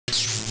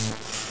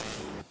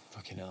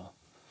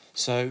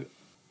So,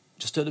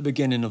 just at the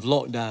beginning of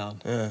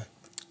lockdown,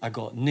 I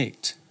got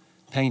nicked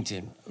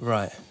painting.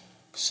 Right.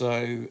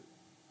 So,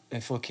 they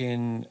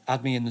fucking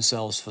had me in the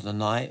cells for the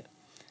night.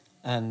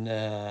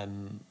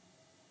 And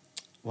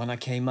when I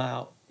came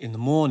out in the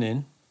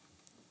morning,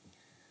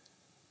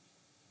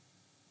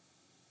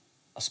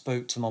 I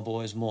spoke to my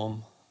boy's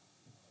mum.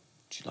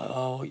 She's like,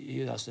 oh,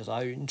 yeah, I said,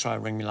 I didn't try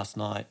and ring me last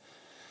night.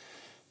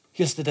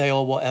 Yesterday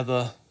or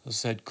whatever. I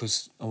said,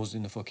 because I was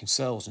in the fucking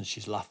cells, and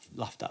she's laughed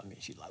at me.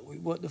 She's like, wait,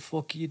 what the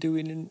fuck are you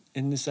doing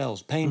in the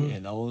cells?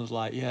 Painting? I was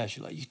like, yeah.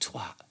 She's like, you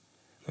twat.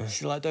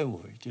 She's like, don't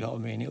worry, do you know what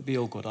I mean? It'll be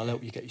all good. I'll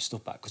help you get your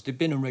stuff back. Because they've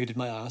been and raided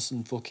my ass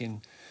and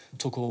fucking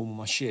took all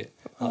my shit.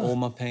 Like, all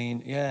my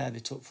paint. Yeah, they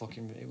took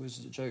fucking... It was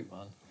a joke,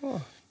 man.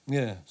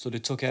 Yeah, so they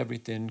took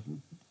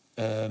everything.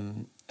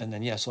 And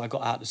then, yeah, so I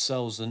got out of the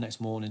cells the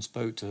next morning,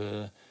 spoke to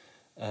her.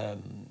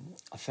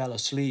 I fell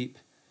asleep.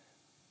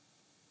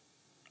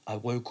 I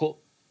woke up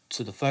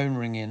to the phone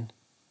ringing,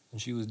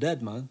 and she was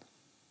dead, man.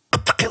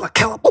 Killa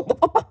Kela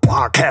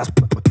podcast.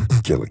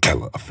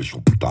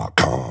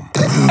 KillaKelaOfficial.com.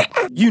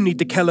 You need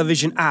the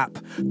Television app.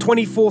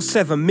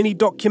 24/7 mini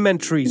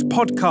documentaries,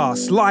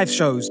 podcasts, live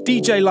shows,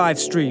 DJ live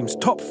streams,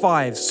 top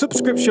fives,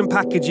 subscription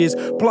packages,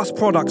 plus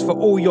products for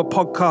all your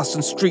podcasts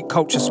and street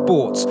culture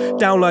sports.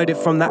 Download it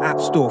from the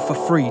App Store for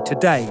free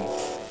today.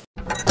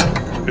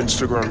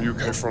 Instagram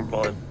UK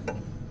Frontline.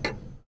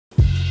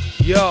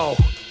 Yo,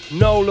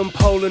 Nolan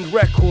Poland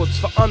Records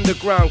for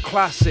underground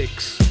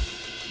classics.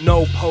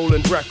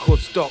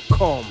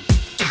 NoPolandRecords.com.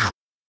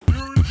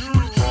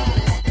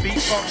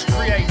 Beatbox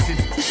created.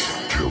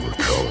 Killa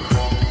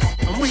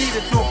Kela. And we're here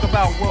to talk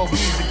about world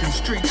music and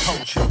street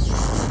culture.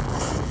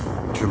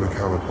 Killa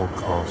Kela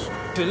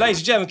podcast. So, ladies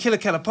and gentlemen, Killa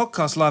Kela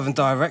podcast, live and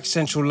direct,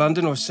 central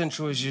London, or as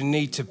central as you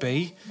need to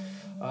be.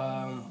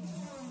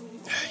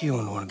 You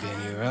wouldn't want to be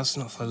anywhere else,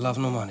 not for love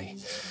nor money.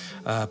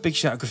 Big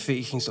shout out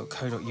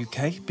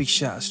GraffitiKings.co.uk. Big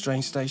shout out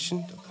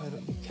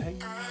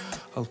StrangeStation.co.uk.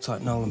 Hold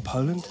tight, Nolan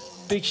Poland.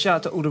 Big shout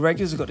out to all the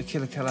regulars. We've got the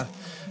Killa Kela,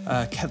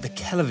 the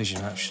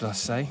Television app, should I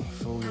say,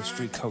 for all your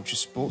street culture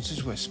sports. This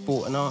is where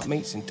sport and art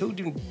meets in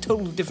totally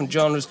different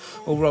genres.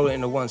 All roll it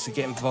into one, so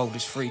get involved.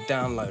 It's free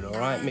download, all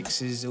right?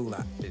 Mixes, all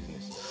that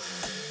business.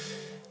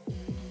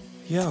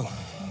 Yo,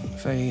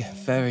 very,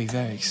 very,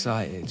 very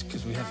excited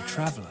because we have a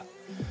traveller.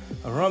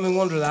 A rhyming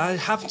wanderer that I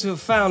happen to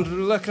have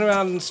found looking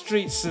around the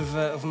streets of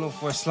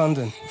northwest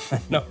London.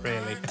 Not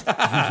really.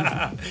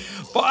 But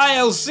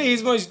ILC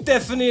is most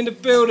definitely in the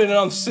building, and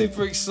I'm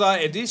super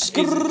excited. This is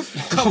the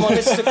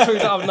crew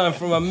that I've known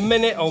from a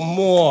minute or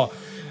more.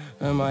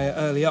 My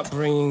early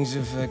upbringings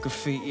of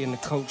graffiti and the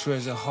culture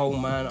as a whole,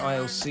 man.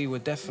 ILC were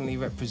definitely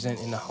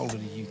representing the whole of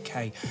the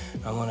UK,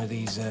 and one of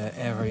these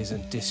areas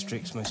and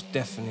districts most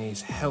definitely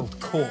is held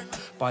court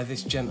by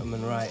this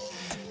gentleman right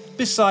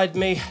beside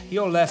me,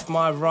 your left,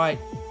 my right,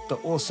 the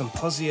awesome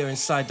Posea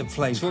inside the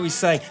place. What are we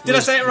saying? Did I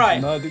say it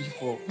right? No, did you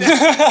fall?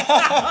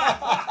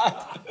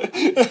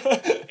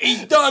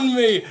 He done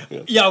me.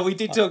 Yeah, we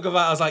did talk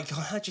about. I was like,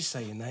 how'd you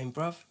say your name,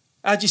 bruv?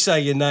 How'd you say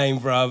your name,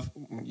 bruv?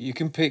 You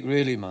can pick,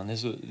 really, man.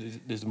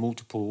 There's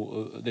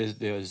multiple.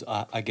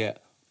 I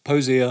get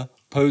Posea,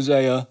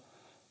 Poser,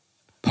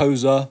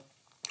 Posea.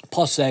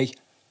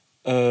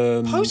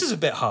 Poser's a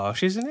bit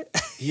harsh, isn't it?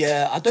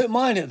 Yeah, I don't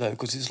mind it though,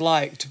 because it's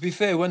like, to be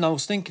fair, when I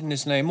was thinking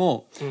this name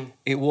up,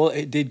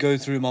 it did go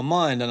through my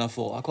mind, and I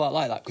thought I quite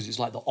like that because it's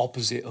like the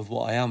opposite of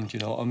what I am. Do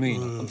you know what I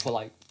mean? I'm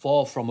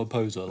far from a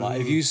poser. Like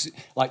if you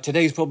like,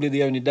 today's probably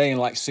the only day in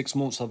like 6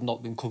 months I've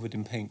not been covered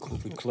in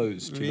paint-covered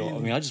clothes. Do you know what I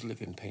mean? I just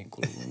live in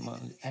paint-covered.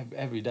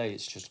 Every day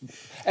it's just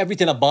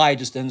everything I buy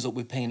just ends up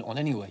with paint on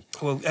anyway.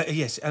 Well,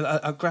 yes,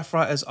 graph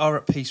writers are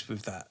at peace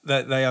with that.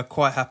 They are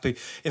quite happy.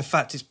 In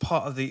fact, it's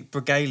part of the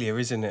regalia,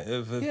 isn't it,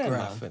 of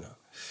graph? You know?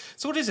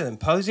 So what is it then?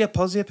 Posea,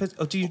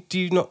 or do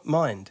you not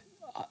mind?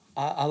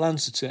 I'll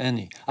answer to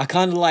any. I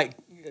kind of like.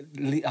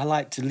 I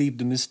like to leave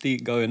the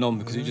mystique going on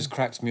because it just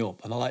cracks me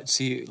up, and I like to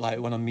see it like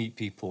when I meet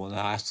people and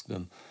I ask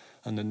them,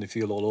 and then they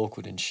feel all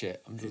awkward and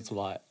shit. I'm just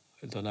like,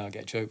 I don't know, I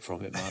get a joke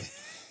from it, man.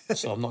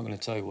 So I'm not going to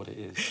tell you what it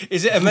is.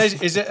 Is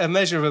it a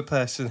measure of a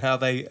person how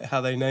they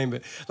name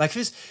it? Like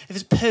if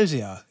it's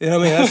Posea, you know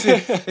what I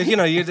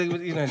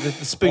mean? That's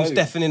the spoon's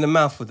definitely in the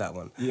mouth with that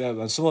one. Yeah,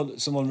 man.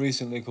 Someone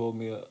recently called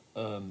me a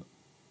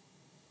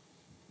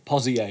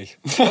Posea.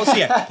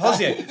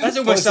 Posea. That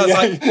almost sounds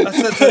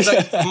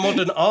like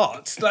modern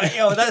art. Like,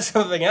 that's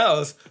something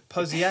else.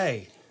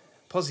 Posea.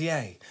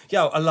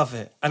 Yo, I love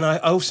it. And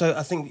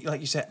I think,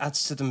 like you said,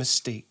 adds to the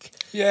mystique.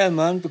 Yeah,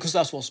 man, because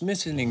that's what's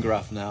missing in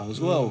graph now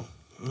as well.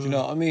 Do you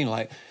know what I mean?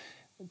 Like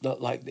the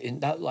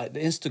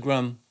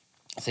Instagram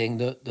thing,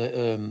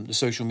 the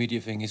social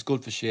media thing is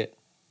good for shit,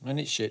 and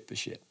it's shit for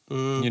shit.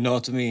 You know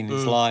what I mean?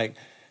 It's like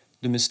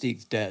the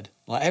mystique's dead.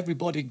 Like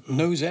everybody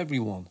knows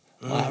everyone.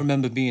 Like, I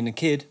remember being a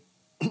kid,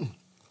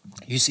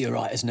 you see a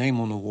writer's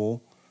name on the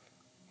wall,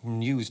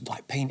 and you was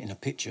like painting a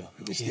picture.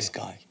 Who's this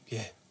guy?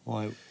 Yeah.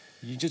 Like,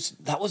 you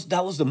just, that was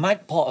the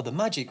part of the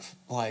magic,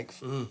 like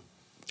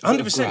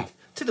 100%.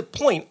 To the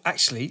point,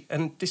 actually,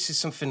 and this is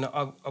something that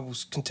I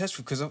was contest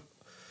with, because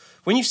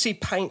when you see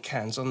paint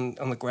cans on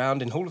the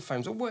ground in Hall of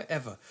Fames or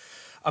whatever,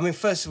 I mean,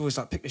 first of all, it's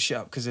like pick the shit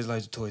up because there's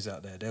loads of toys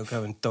out there. They'll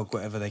go and dog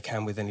whatever they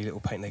can with any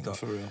little paint they got.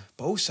 For real.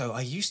 But also,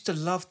 I used to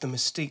love the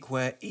mystique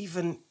where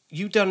even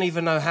you don't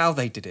even know how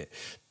they did it.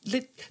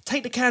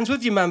 Take the cans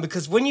with you, man,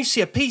 because when you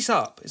see a piece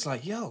up, it's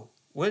like, yo,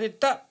 where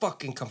did that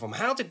fucking come from?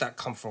 How did that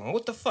come from?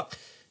 What the fuck?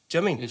 Do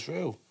you know what I mean? It's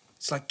real.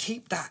 It's like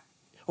keep that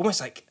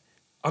almost like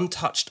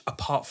untouched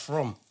apart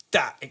from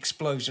that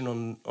explosion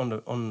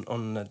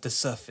on the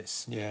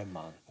surface. Yeah,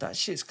 man. That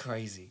shit's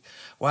crazy.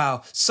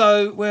 Wow.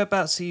 So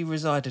whereabouts are you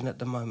residing at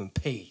the moment,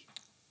 P?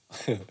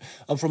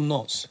 I'm from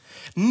Notts.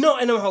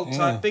 Nottingham, hold Yeah.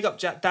 tight. Big up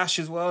Jack Dash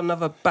as well.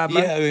 Another bad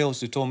man. Yeah, he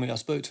also told me. I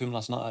spoke to him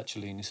last night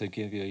actually, and he said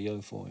give you a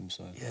yo for him.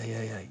 So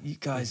Yeah. You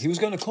guys, he was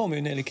going to come.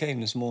 He nearly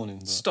came this morning.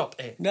 But stop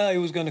it. no, he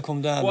was going to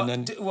come down, What?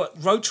 and then What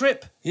road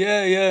trip?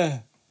 yeah.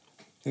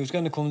 He was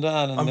going to come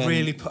down, and I'm then,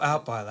 really put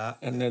out by that.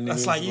 And then he that's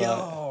was like,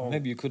 yo,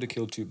 maybe you could have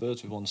killed two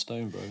birds with one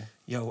stone, bro.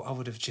 yo, I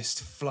would have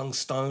just flung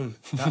stone.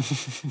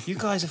 You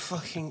guys are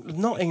fucking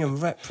Nottingham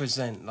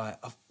represent. Like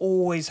I've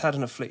always had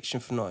an affliction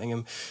for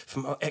Nottingham,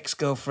 from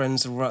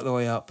ex-girlfriends right the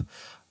way up.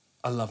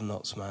 I love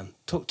Notts, man.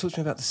 Talk to me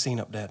about the scene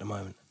up there at the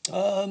moment.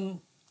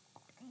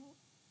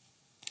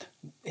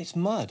 It's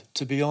mad,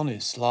 to be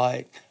honest.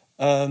 Like,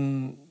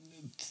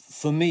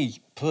 for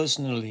me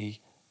personally,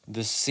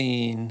 the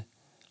scene,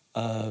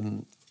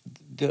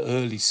 the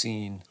early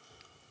scene,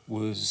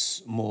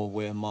 was more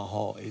where my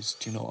heart is.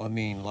 Do you know what I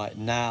mean? Like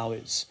now,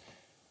 there's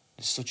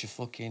such a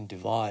fucking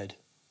divide.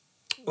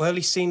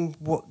 Early scene.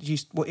 What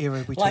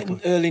era are we Like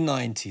talking? early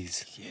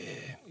 90s.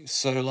 Yeah,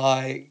 So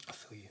like, I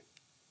feel you.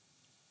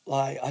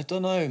 like I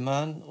don't know,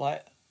 man.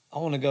 Like I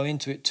want to go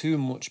into it too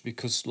much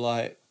because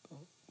like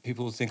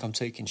people will think I'm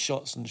taking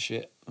shots and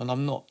shit, and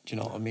I'm not. Do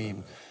you know what I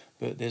mean?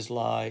 But there's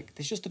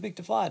just a big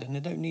divide, and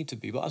there don't need to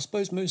be. But I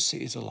suppose most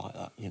cities are like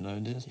that, you know.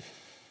 There's,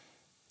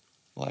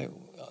 like,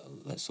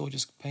 let's all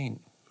just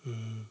paint.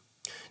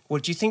 Well,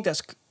 do you think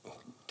that's,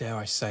 dare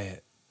I say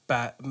it,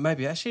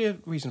 maybe actually a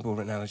reasonable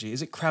analogy?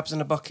 Is it crabs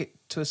in a bucket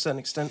to a certain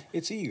extent?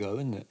 It's ego,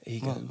 isn't it?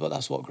 Ego. Well, but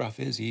that's what graff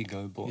is,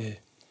 ego. But Yeah.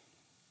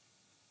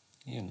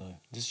 you know,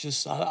 there's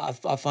just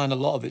I find a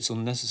lot of it's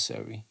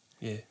unnecessary.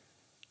 Yeah.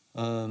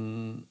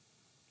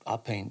 I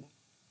paint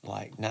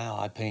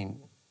I paint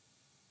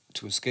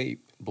to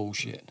escape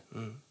bullshit.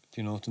 Do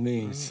you know what I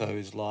mean? So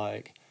it's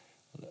like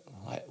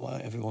why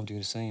don't everyone do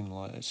the same?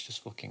 Like, let's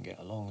just fucking get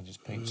along and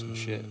just paint some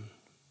shit.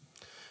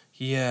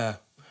 Yeah.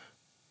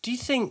 Do you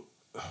think...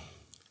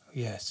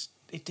 Yes,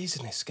 it is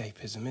an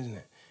escapism, isn't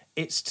it?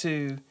 It's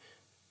to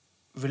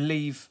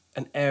relieve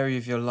an area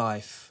of your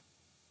life.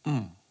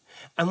 And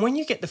when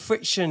you get the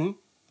friction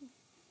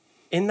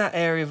in that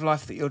area of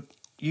life that you're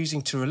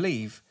using to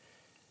relieve,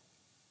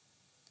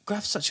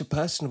 graph's such a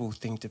personable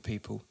thing to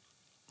people.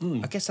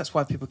 I guess that's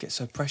why people get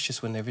so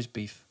precious when there is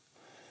beef.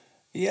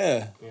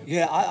 Yeah.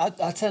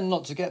 I tend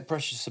not to get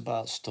precious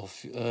about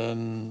stuff.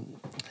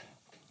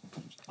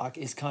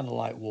 It's kind of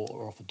like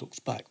water off a duck's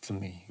back for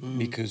me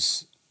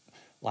because,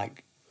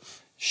 like,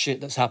 shit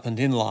that's happened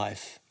in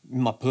life,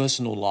 in my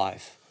personal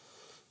life,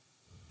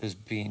 has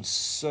been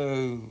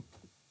so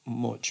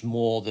much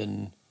more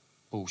than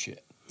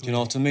bullshit. Do you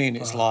know what I mean?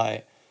 It's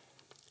like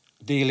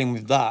dealing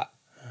with that,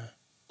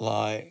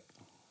 like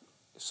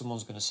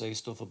someone's going to say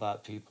stuff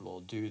about people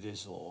or do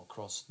this or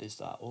cross this,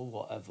 that, or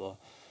whatever.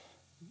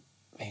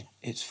 I mean,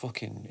 it's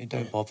fucking, it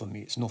don't bother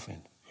me. It's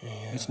nothing.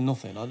 It's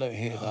nothing. I don't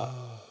hear that.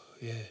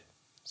 Yeah.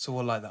 So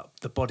what, like that,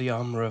 the body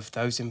armour of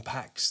those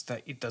impacts,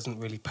 that it doesn't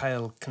really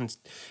pale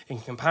in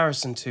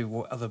comparison to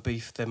what other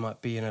beef there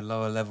might be in a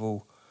lower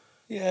level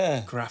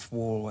graff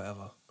war or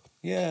whatever.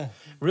 Yeah.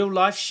 Real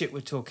life shit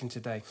we're talking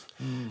today.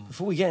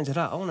 Before we get into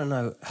that, I want to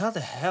know, how the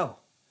hell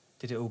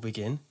did it all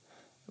begin?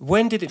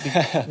 When did it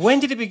when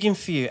did it begin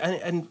for you?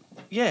 And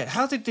yeah,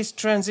 how did this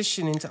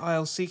transition into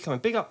ILC come in?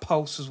 Big up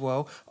Pulse as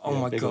well. Oh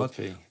my God.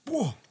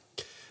 Whoa.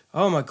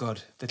 Oh my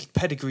God. The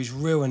pedigree's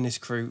real in this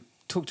crew.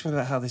 Talk to me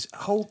about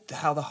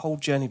how the whole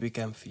journey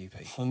began for you,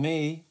 Pete. For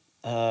me,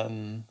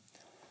 well,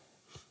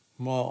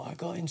 I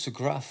got into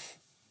graff.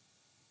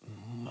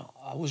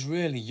 I was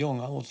really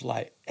young. I was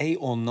like 8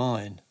 or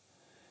 9,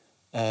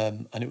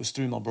 and it was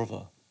through my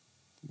brother,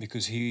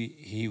 because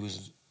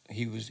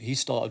he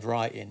started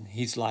writing.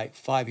 He's like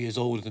 5 years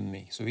older than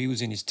me, so he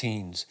was in his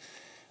teens,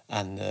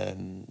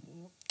 and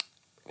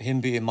him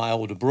being my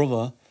older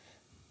brother,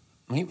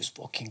 I mean, he was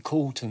fucking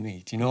cool to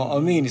me. Do you know what I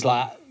mean? It's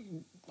like,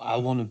 I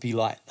want to be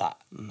like that.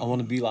 I want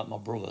to be like my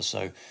brother.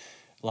 So,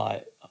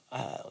 like,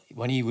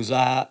 when he was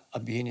out,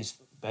 I'd be in his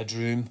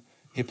bedroom,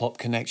 Hip Hop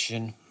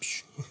Connection.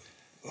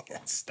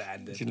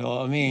 Standard. Do you know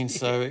what I mean?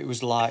 So it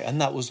was like, and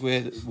that was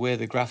where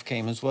the graff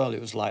came as well.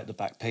 It was like the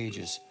back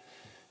pages.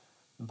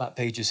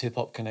 Hip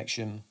Hop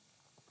Connection.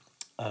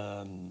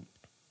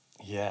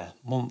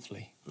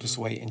 Monthly. Just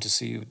waiting to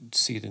see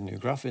the new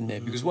graff in there.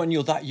 Because when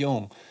you're that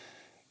young,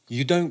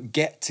 you don't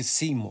get to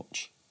see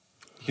much.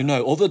 You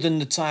know, other than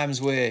the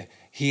times where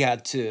he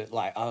had to,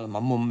 like, I don't know,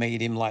 my mum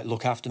made him, like,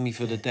 look after me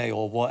for the day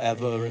or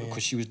whatever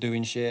because she was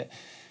doing shit.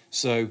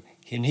 So,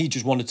 and he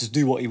just wanted to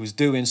do what he was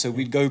doing. So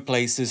we'd go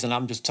places and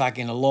I'm just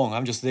tagging along.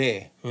 I'm just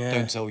there. Yeah.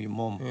 Don't tell your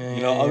mum. Yeah,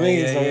 you know what I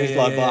mean? So it's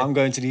like, but yeah. I'm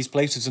going to these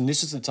places and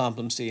this is the time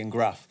I'm seeing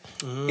Graff.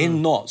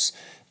 In Notts,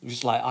 it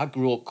was like, I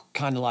grew up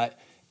kind of like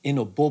in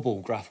a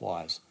bubble,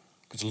 Graff-wise.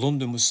 Because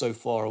London was so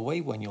far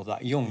away when you're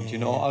that young. Do you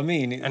know what I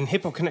mean? And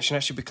Hip Hop Connection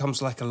actually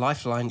becomes like a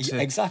lifeline to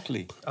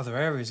exactly other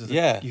areas of the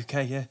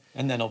UK, yeah.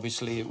 And then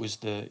obviously it was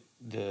the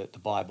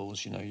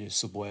Bibles, you know, your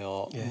Subway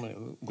art, Yeah.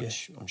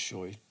 which I'm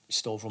sure he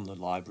stole from the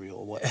library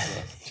or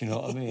whatever. Do you know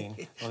what I mean?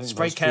 I think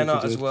Spray most can people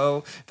art as did.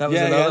 well. That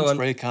was another one.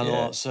 Spray can Yeah.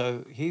 art.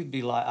 So he'd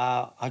be like,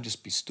 I'd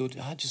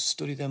just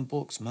study them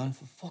books, man,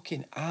 for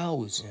fucking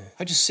hours. Yeah.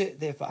 I'd just sit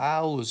there for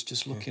hours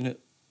just looking at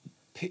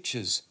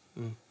pictures.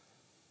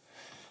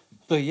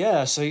 But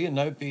yeah, so you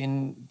know,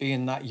 being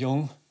that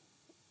young,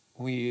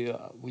 we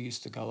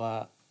used to go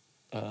out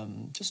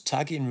just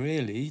tagging,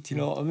 really. Do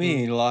you know what I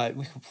mean? Like,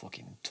 we were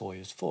fucking toy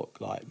as fuck,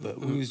 like, but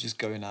we was just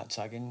going out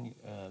tagging.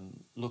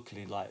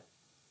 Luckily, like,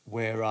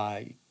 where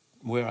I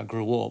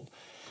grew up,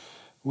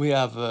 we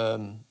have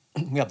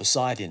the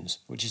sidings,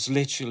 which is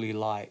literally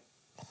like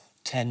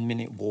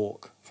 10-minute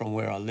walk from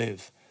where I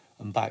live.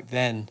 And back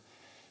then,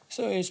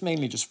 so it's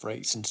mainly just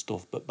freights and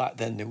stuff. But back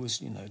then there was,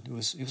 you know, it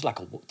was like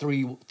a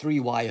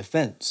three-wire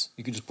fence.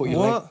 You could just put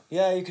your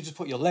you could just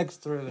put your legs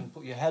through and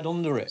put your head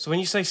under it. So when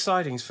you say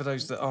sidings, for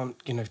those that aren't,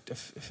 you know,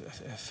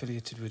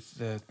 affiliated with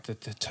the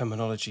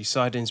terminology,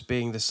 sidings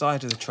being the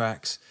side of the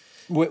tracks.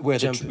 Where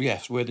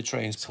the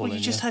trains pull in. Well,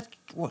 you just had,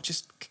 what,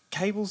 just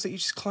cables that you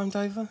just climbed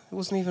over? It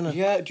wasn't even a...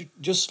 Yeah,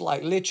 just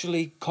like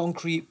literally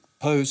concrete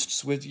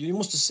posts with, you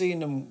must have seen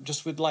them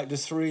just with like the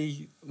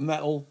 3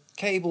 metal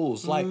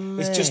cables. Like,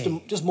 it's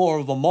just more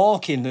of a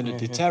marking than a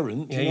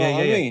deterrent. You know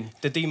what I mean?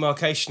 The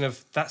demarcation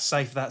of that's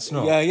safe, that's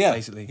not,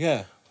 basically.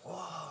 Yeah.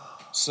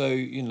 So,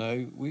 you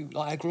know,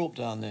 I grew up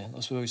down there.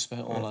 That's where we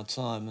spent all our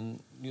time.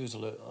 And there was a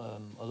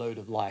load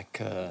of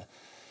like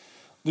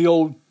the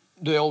old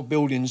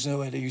buildings, you know,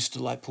 where they used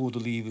to like pull the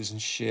levers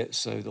and shit.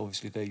 So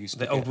obviously they used to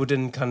The old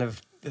wooden kind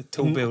of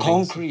tall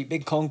buildings.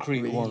 Big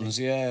concrete ones,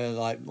 yeah.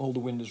 Like all the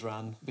windows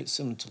ran, a bit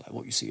similar to like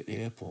what you see at the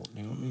airport.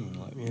 You know what I mean?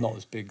 Like not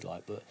as big,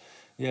 like, but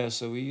yeah.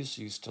 So we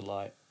used to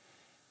like,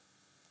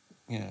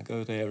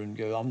 go there and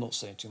go. I'm not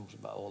saying too much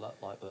about all that,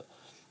 like, but.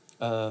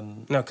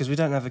 No, because we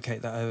don't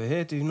advocate that over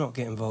here. Do not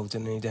get involved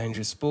in any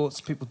dangerous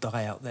sports. People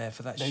die out there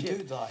for that shit. They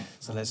do die.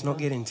 So let's not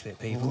get into it,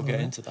 people. We'll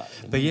get into that.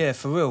 But yeah,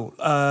 for real.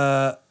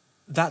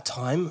 That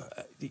time,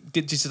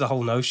 this is the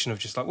whole notion of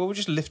just like, well, we'll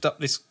just lift up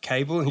this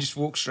cable and just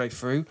walk straight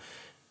through.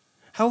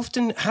 How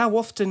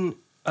often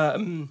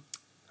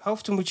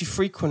would you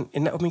frequent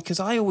in that? I mean, because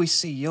I always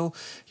see your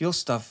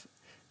stuff.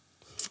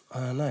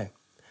 I don't know.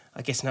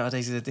 I guess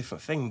nowadays is a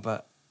different thing,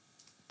 but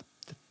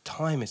the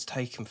time it's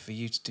taken for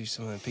you to do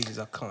some of the pieces,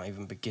 I can't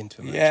even begin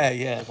to imagine.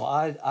 Yeah.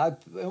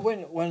 But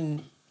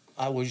when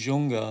I was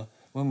younger,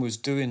 when we was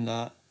doing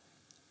that,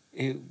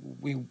 it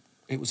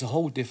was a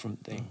whole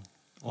different thing.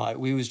 Like,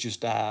 we was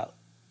just out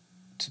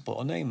to put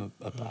a name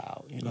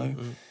about, you know.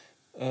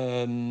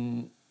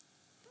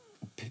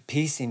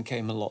 Piecing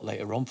came a lot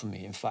later on for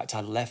me. In fact,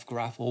 I left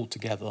Graff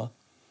altogether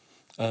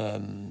for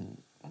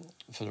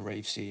the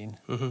rave scene.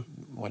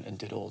 Went and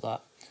did all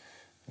that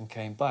and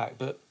came back.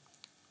 But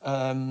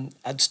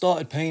I'd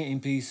started painting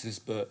pieces,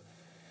 but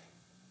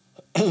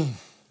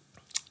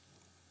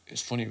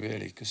it's funny,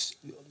 really, because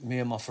me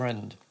and my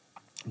friend,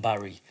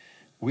 Barry,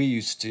 we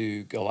used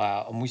to go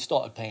out and we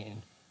started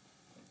painting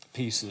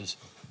pieces,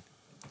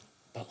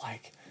 but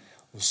like,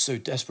 I was so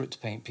desperate to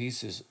paint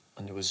pieces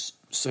and there was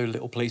so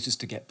little places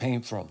to get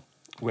paint from.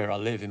 Where I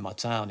live in my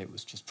town, it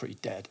was just pretty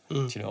dead.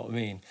 Do you know what I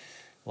mean?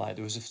 Like,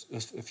 there was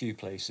a few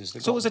places.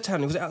 So what was the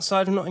town? Was it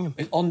outside of Nottingham?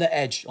 On the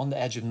edge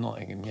of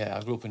Nottingham, yeah.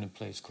 I grew up in a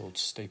place called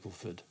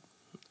Stapleford.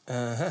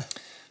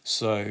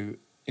 So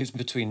it's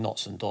between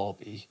Notts and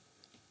Derby.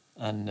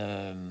 And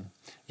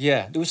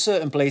there were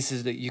certain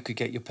places that you could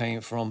get your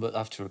paint from, but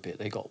after a bit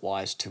they got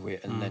wise to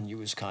it, and then you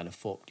was kind of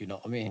fucked, you know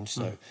what I mean?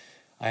 So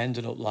I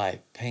ended up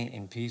like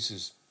painting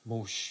pieces,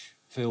 mush,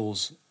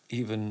 fills,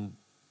 even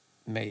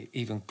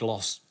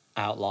gloss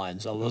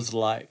outlines. I was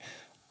like,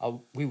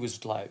 we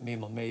was like, me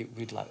and my mate,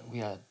 we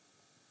had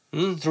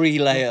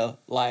 3-layer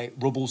like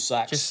rubble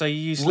sacks. Just so you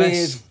use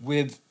less.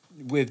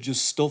 With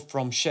just stuff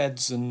from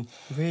sheds and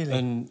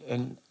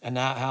and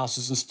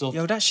outhouses and stuff.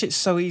 Yo, that shit's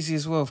so easy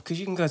as well, because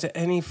you can go to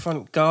any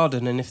front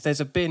garden and if there's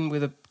a bin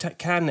with a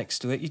can next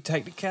to it, you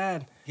take the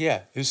can.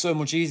 Yeah, it was so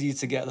much easier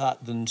to get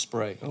that than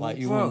spray. Like,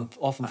 you won't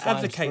often find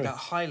advocate spray. that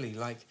highly.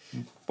 Like,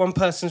 one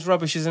person's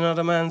rubbish is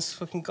another man's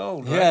fucking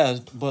gold, right? Yeah,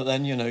 but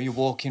then, you know, you're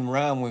walking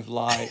around with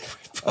like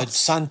a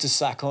Santa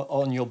sack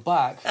on your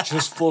back,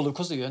 just full of,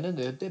 because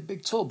they're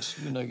big tubs,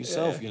 you know,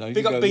 yourself, you know.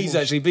 Big up Bees,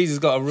 actually. Bees has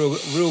got a real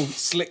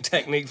slick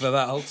technique for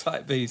that, whole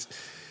type Bees.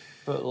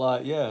 But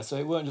like, yeah, so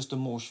it weren't just a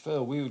mush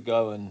fill. We would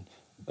go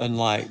and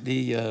like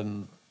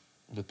the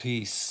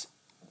piece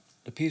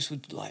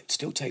would like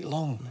still take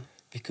long.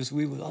 because I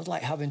was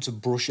like having to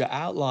brush an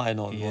outline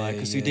on, Yeah,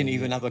 because yeah, we didn't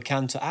even yeah. have a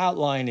can to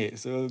outline it.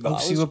 So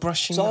So you were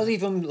brushing So I was that?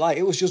 even like,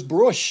 it was just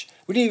brush.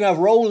 We didn't even have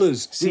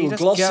rollers. See, we were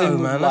that's glossing ghetto,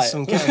 with, man. like, That's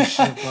some ghetto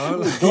shit, bro.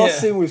 we were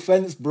glossing with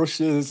fence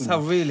brushes. That's And,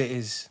 how real it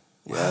is.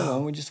 yeah,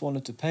 man, we just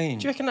wanted to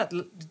paint. Do you reckon that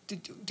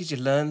did you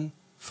learn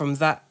from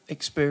that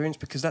experience?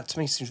 Because that to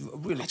me seems a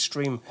real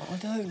extreme. I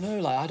don't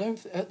know. Like,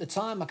 at the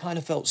time, I kind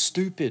of felt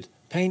stupid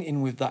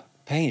painting with that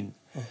paint,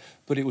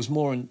 but it was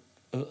more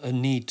a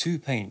need to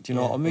paint. You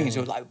know what I mean?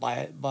 So like,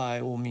 by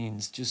all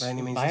means, just by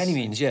any means,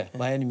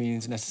 by any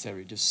means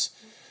necessary, just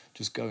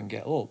go and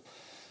get up.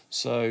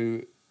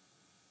 So,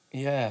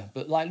 yeah.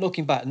 But like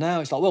looking back now,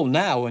 it's like, well,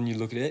 now when you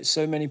look at it,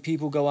 so many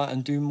people go out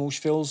and do mush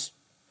fills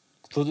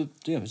for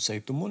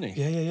save the money.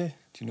 Yeah.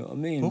 Do you know what I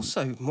mean?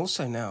 More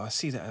so now. I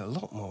see that a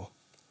lot more.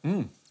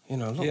 Mm. You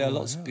know, a lot Yeah, more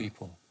lots now. of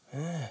people.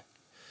 Yeah.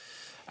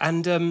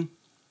 And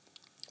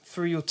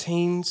through your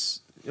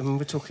teens, I mean,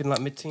 we're talking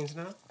like mid-teens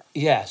now?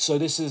 Yeah, so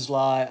this is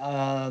like,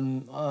 I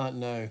don't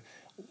know.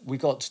 We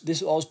got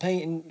this. I was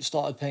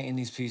started painting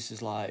these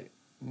pieces like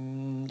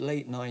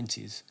late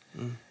 90s.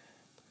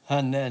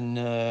 And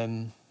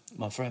then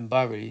my friend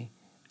Barry,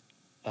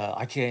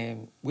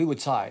 we were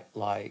tight.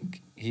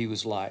 Like, he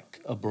was like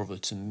a brother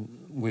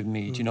with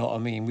me. Do you know what I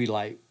mean?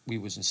 We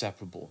was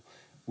inseparable.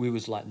 We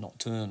was like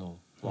nocturnal.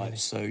 Like, Really?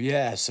 so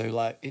yeah, so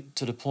like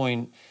to the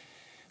point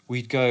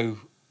we'd go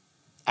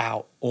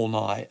out all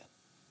night,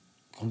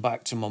 come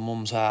back to my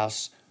mum's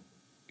house.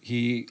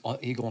 He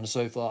go on the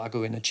sofa, I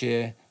go in a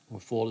chair,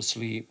 we'd fall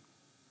asleep,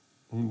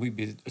 and we'd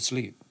be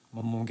asleep.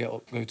 My mum get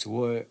up, go to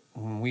work.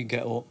 When we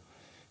get up,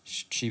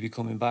 she'd be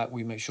coming back.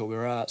 We make sure we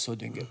were out so I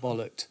didn't get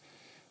bollocked.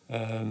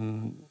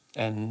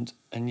 And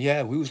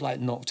yeah, we was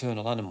like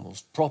nocturnal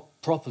animals,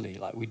 properly.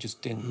 Like, we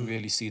just didn't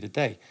really see the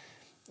day.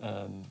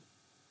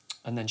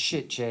 And then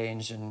shit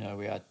changed, and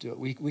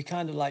we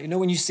kind of like,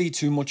 when you see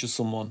too much of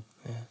someone,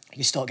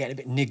 you start getting a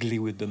bit niggly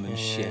with them and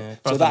shit.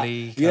 So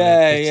brotherly, kind of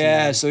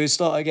yeah. bitty. So it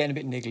started getting a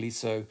bit niggly.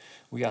 So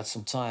we had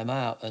some time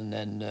out, and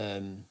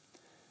then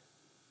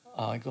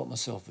I got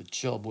myself a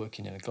job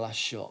working in a glass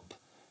shop,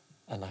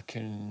 and I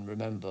can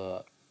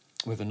remember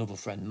with another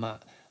friend,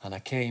 Matt, and I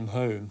came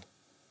home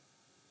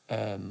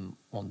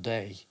one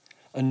day.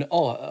 And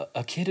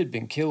a kid had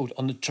been killed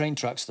on the train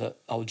tracks that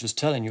I was just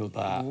telling you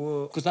about.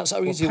 Because that's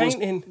how easy it was.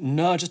 Painting?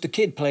 No, just a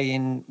kid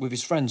playing with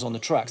his friends on the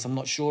tracks. I'm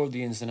not sure of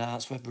the ins and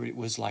outs, whether it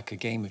was like a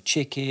game of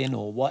chicken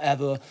or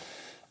whatever.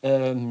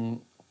 So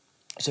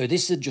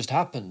this had just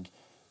happened,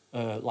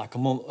 like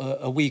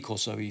a week or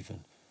so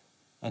even.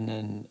 And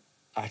then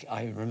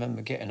I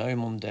remember getting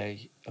home one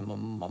day, and my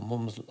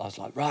mum I was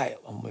like, right,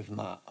 I'm with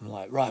Matt. I'm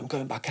like, right, I'm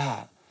going back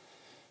out.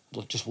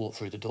 I'll just walk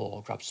through the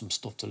door, grab some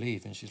stuff to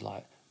leave. And she's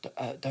like,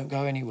 don't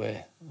go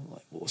anywhere. I'm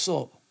like, what's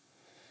up?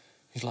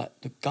 He's like,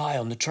 the guy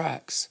on the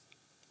tracks.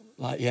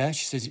 Like, yeah.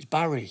 She says, it's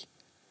Barry.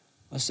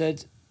 I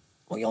said,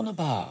 what are you on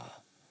about?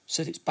 She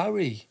said, it's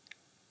Barry.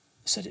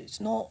 I said, it's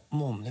not,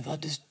 Mum. They've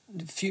had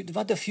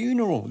the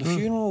funeral. The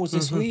funeral was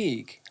this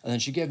week. And then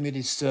she gave me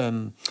this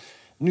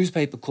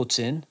newspaper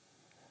cutting,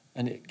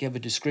 and it gave a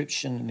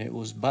description, and it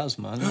was Baz,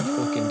 man. He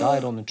fucking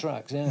died on the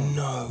tracks, yeah.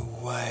 No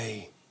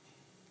way.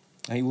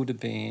 And he would have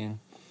been,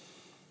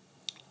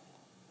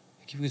 I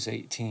think he was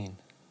 18.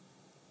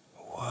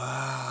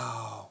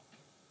 Wow.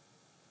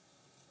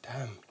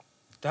 Damn.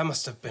 That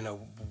must have been a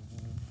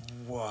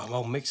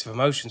whole mix of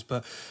emotions,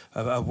 but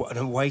an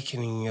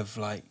awakening of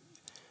like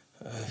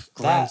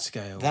grand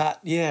scale.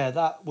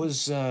 That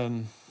was, I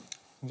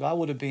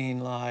would have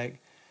been like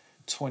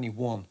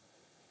 21.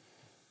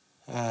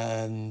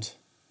 And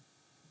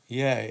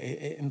yeah,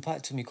 it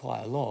impacted me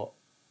quite a lot.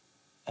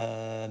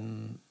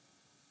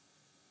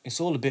 It's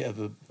all a bit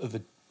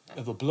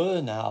of a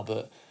blur now,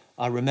 but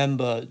I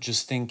remember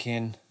just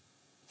thinking,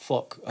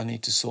 fuck, I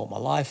need to sort my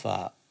life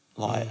out.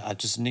 Like, I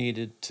just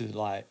needed to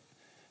like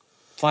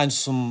find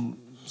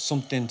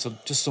something to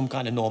just some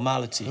kind of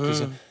normality,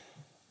 because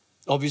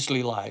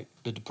obviously like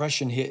the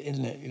depression hit,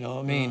 isn't it? You know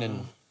what I mean?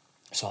 And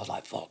so I was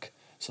like, fuck.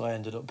 So I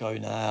ended up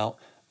going out,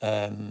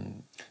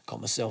 got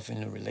myself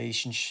in a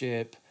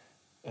relationship,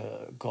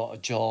 got a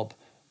job,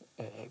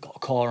 got a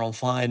car on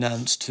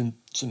finance to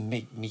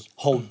make me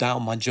hold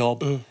down my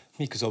job.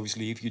 Because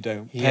obviously if you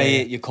don't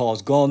pay it, your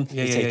car's gone,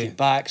 you take it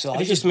back. So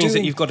it just means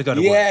that you've got to go to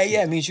work.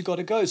 Yeah, it means you've got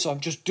to go. So I'm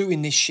just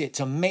doing this shit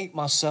to make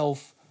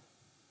myself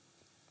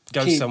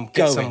get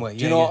somewhere.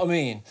 Do you know what I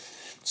mean?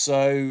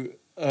 So do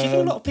you think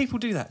a lot of people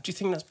do that? Do you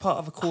think that's part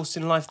of a course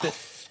in life that...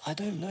 I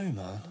don't know,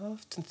 man. I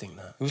often think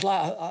that. It was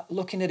like,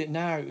 looking at it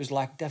now, it was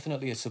like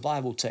definitely a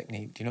survival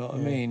technique, do you know what I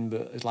mean?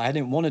 But it's like, I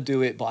didn't want to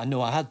do it, but I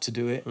knew I had to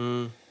do it.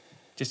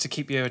 Just to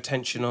keep your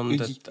attention on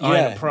the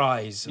iron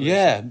prize.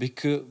 Yeah,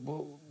 because,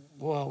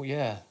 well,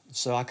 yeah.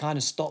 So I kind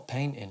of stopped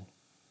painting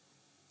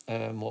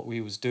what we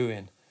was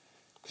doing,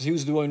 because he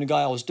was the only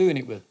guy I was doing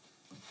it with.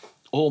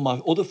 All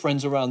my other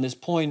friends around this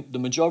point, the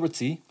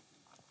majority,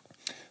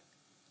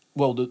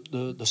 well,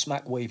 the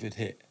smack wave had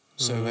hit.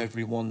 So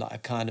everyone that I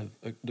kind of,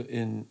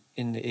 in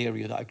the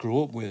area that I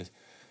grew up with,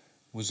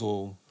 was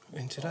all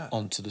into that.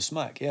 onto the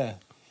smack, yeah.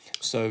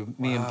 So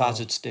me and Baz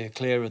would steer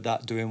clear of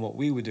that, doing what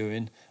we were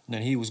doing, and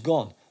then he was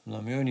gone. And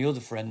then my only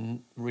other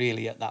friend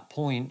really at that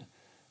point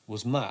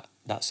was Matt.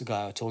 That's the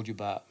guy I told you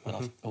about when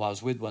who I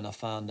was with when I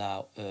found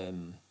out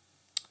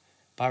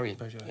Barry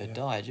had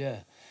died, yeah.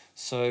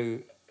 So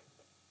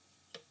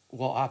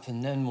what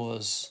happened then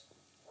was,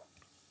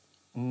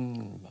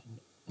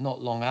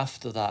 not long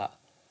after that,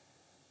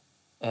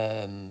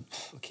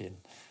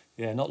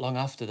 not long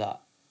after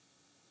that,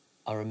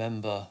 I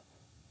remember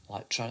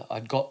like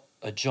I'd got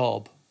a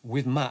job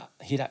with Matt.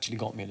 He'd actually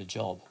got me the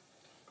job.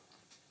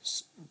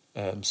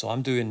 So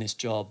I'm doing this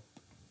job,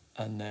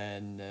 and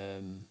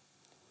then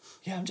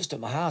I'm just at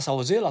my house. I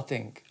was ill, I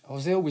think. I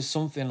was ill with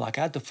something, like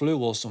I had the flu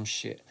or some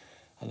shit.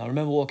 And I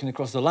remember walking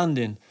across the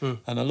landing, and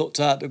I looked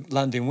out the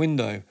landing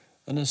window,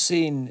 and I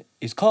seen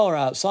his car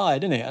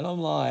outside, innit? And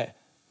I'm like,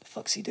 the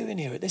fuck's he doing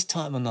here at this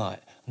time of night?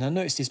 And I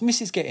noticed his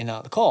missus getting out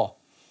of the car.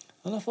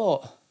 And I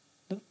thought,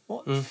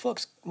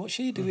 what's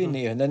she doing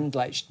here? And then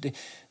like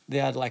they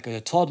had like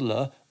a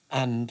toddler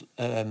and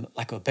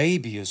like a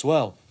baby as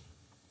well.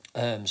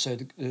 So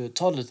the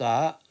toddler's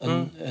there,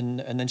 and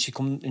then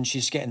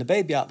she's getting the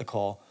baby out of the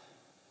car.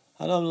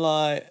 And I'm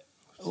like,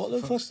 what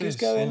the fuck is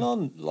going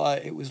on?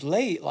 Like, it was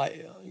late,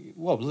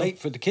 late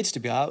for the kids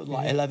to be out,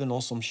 like 11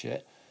 or some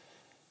shit.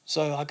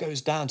 So I goes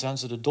down to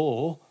answer the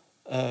door.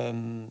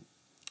 I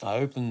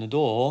open the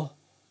door,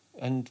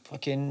 and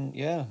fucking,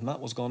 Matt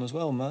was gone as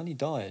well, man. He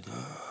died.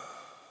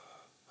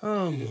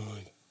 Oh, my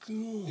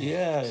God.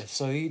 Yeah,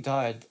 so he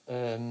died.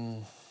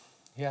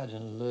 He had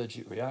an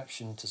allergic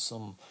reaction to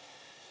some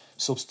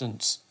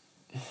substance.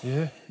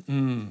 Yeah?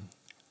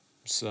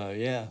 So,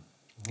 yeah,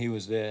 he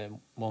was there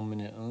 1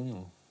 minute,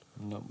 and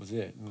that was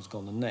it. He was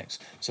gone the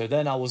next. So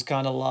then I was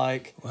kind of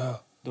like,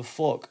 wow, the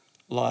fuck?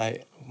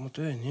 Like, what am I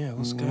doing? Yeah,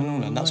 what's going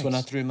on? And that's when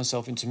I threw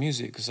myself into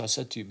music, because I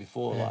said to you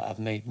before, like, I've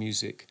made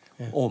music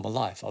all my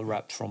life. I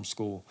rapped from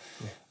school.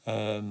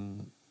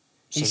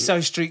 He's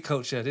so street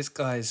culture. This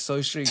guy is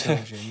so street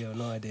culture. You have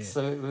no idea.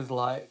 So it was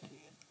like,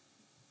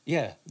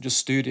 just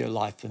studio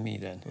life for me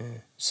then. Yeah.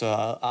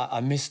 So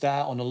I missed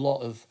out on a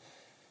lot of.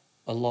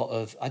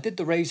 I did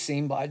the rave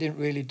scene, but I didn't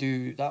really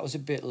do. That was a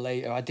bit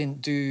later. I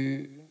didn't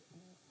do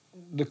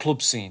the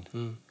club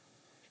scene.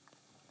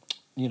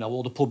 You know,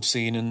 all the pub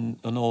scene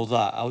and all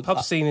that.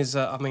 Pub scene is,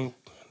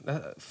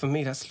 for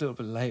me, that's a little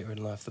bit later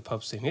in life, the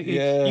pub scene.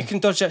 You can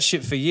dodge that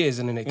shit for years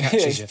and then it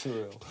catches you. For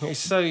real. It's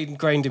so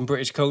ingrained in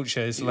British culture.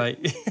 It's like,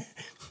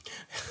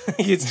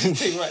 it's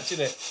just too much,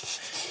 isn't it?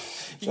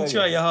 You can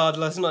try your hard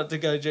last not to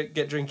go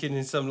get drinking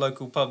in some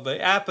local pub, but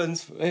it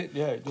happens.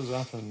 It does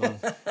happen, man.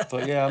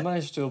 But I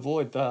managed to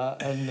avoid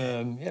that.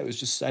 And it was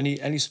just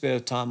any spare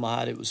time I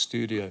had, it was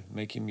studio,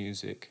 making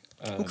music.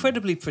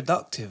 Incredibly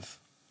productive.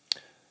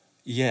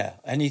 Yeah,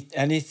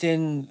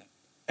 anything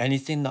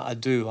that I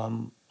do,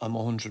 I'm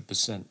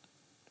 100%.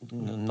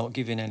 Not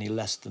giving any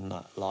less than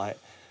that. Like,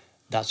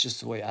 that's just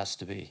the way it has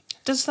to be.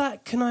 Does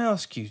that? Can I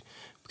ask you?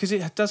 Because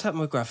it does happen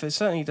with Graff. It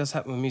certainly does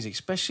happen with music,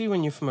 especially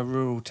when you're from a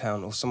rural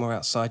town or somewhere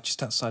outside,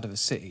 just outside of a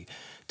city.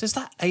 Does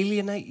that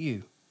alienate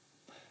you?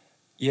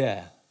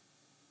 Yeah,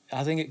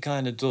 I think it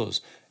kind of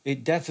does.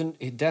 It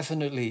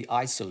definitely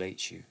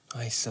isolates you.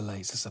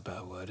 Isolates, that's a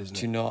better word, isn't it?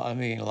 Do you know what I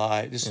mean?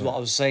 Like, this is what I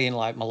was saying,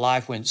 like, my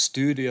life went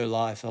studio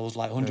life. I was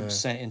like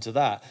 100% into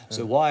that.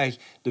 So why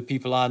the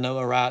people I know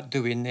are out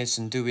doing this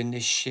and doing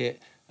this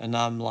shit, and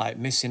I'm like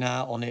missing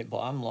out on it, but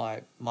I'm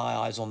like, my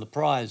eyes on the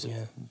prize,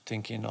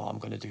 thinking, I'm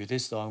going to do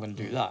this, though, I'm going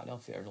to do that. No,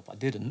 fair enough, I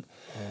didn't.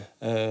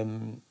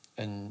 And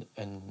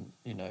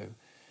you know,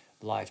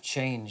 life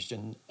changed,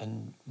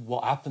 and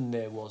what happened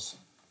there was,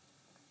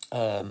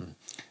 I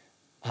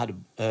had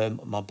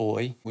my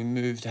boy. We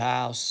moved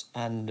house,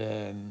 and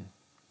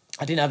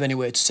I didn't have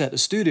anywhere to set the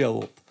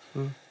studio up.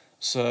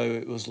 So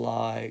it was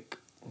like,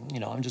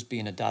 you know, I'm just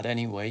being a dad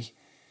anyway,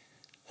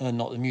 and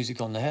not the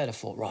music on the head. I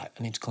thought, right,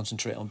 I need to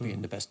concentrate on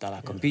being the best dad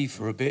I can be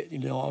for a bit, you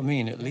know what I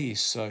mean, at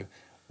least. So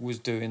was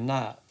doing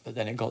that, but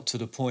then it got to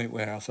the point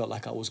where I felt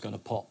like I was going to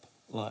pop.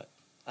 Like,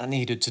 I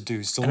needed to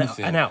do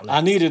something. An outlet.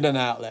 I needed an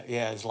outlet,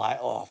 It's like,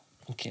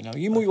 you know,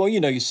 you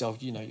know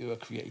yourself, you know, you're a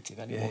creative.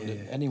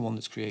 Anyone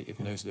that's creative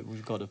knows that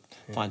we've got to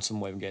find some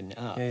way of getting it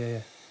out.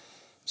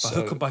 By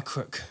hook or by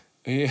crook.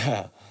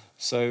 Yeah.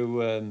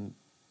 So,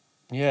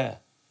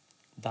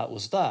 that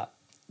was that.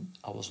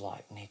 I was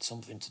like, need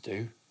something to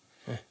do.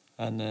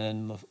 And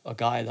then a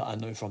guy that I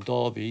know from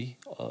Derby,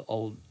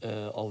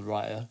 old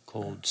writer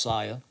called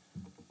Sire,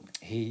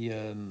 he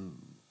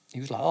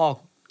was like,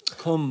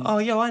 come. Oh,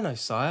 yeah, I know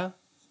Sire.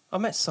 I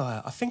met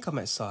Sire. I think I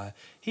met Sire.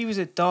 He was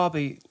at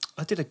Derby.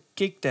 I did a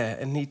gig there,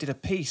 and he did a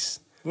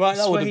piece. Right,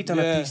 I swear he'd done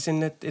a piece in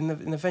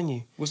the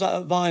venue. Was that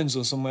at Vines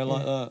or somewhere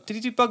like that? Did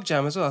he do Bug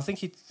Jam as well? I think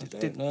he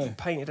know.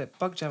 painted at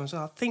Bug Jam as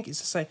well. I think it's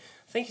the same.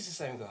 I think it's the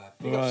same guy.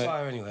 Big up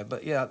Sire anyway,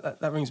 but yeah,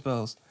 that rings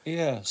bells.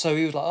 Yeah, so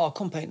he was like,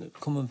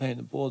 come and paint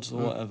the boards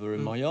or whatever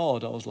in my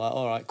yard. I was like,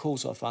 all right, cool.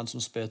 So I found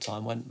some spare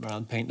time, went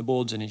around, paint the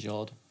boards in his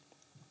yard.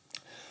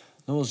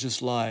 And I was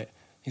just like,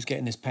 he's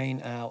getting this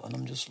paint out, and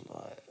I'm just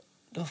like,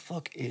 the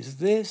fuck is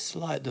this?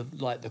 Like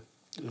the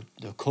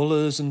the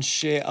colours and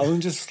shit. I was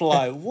just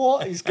like,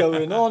 what is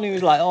going on? He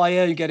was like, oh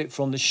yeah, you get it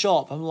from the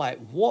shop. I'm like,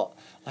 what?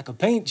 Like a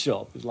paint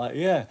shop? He's like,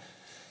 yeah.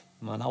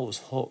 Man, I was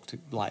hooked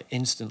like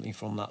instantly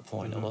from that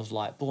point. I was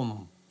like,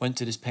 boom, went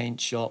to this paint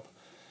shop.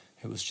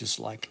 It was just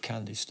like a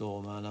candy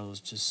store, man. I was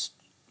just,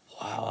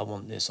 wow, I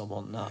want this, I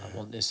want that, I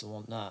want this, I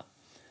want that.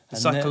 The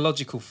And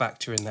psychological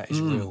factor in that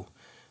is real.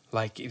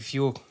 Like, if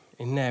you're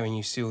in there and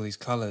you see all these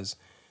colours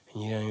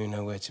and you don't even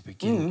know where to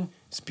begin,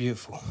 it's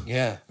beautiful.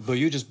 Yeah, but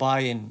you just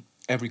buy in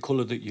every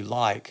colour that you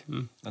like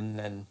and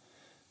then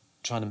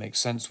trying to make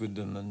sense with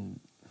them and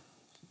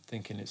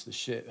thinking it's the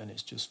shit, and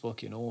it's just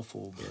fucking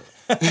awful.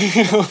 But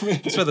you know what I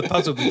mean? That's where the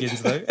puzzle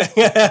begins, though.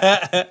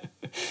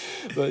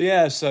 But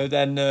yeah, so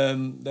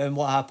then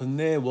what happened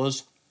there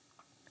was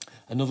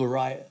another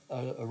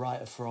a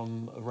writer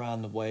from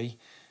around the way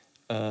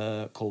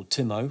called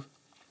Timo.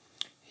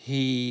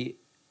 He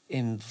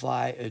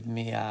invited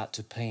me out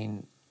to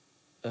paint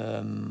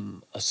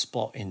a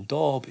spot in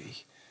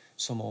Derby,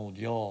 some old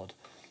yard.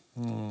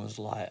 And I was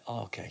like,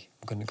 oh, okay,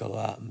 I'm going to go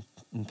out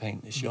and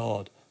paint this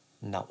yard.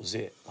 And that was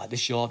it. Like,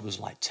 this yard was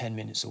like 10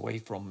 minutes away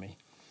from me.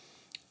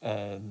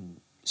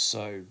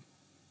 So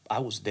I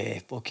was there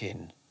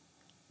fucking,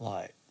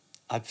 like,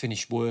 I'd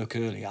finish work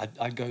early.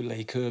 I'd go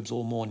lay curbs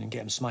all morning, get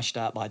them smashed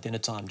out by dinner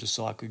time just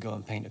so I could go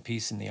and paint a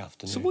piece in the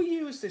afternoon. So what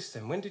year was this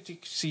then? When did you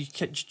see?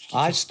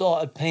 I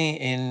started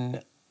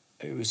painting,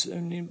 it was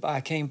only,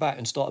 I came back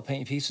and started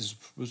painting pieces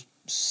was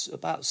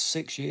about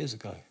 6 years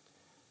ago.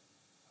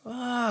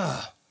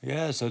 Ah.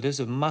 Yeah, so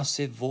there's a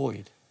massive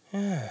void.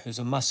 Yeah. There's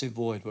a massive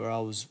void where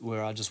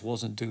I just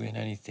wasn't doing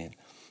anything.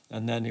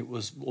 And then it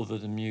was, other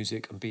than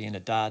music and being a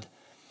dad,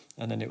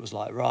 and then it was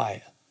like,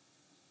 right,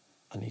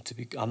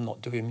 I'm not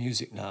doing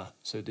music now,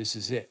 so this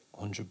is it.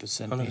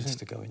 100% needs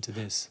to go into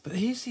this. But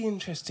here's the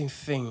interesting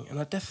thing, and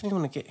I definitely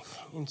want to get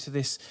into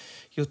this,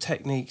 your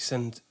techniques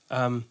and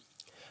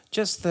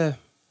just the...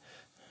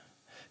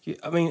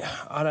 I mean,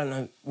 I don't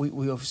know,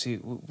 we obviously,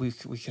 we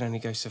can only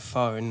go so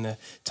far in the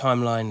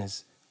timeline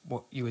as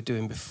what you were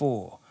doing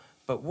before,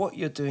 but what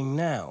you're doing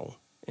now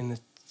in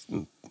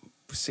the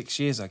 6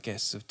 years, I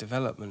guess, of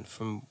development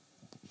from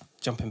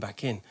jumping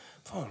back in,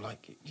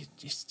 like,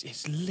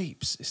 it's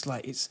leaps. It's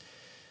like, it's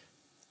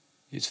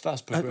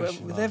fast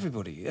progression. With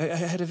everybody,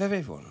 ahead of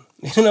everyone.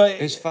 You know,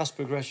 it's fast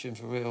progression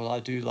for real. I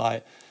do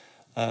like,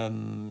 I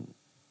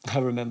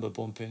remember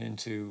bumping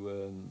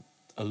into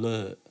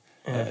Alert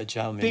at a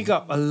jam. Big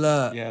up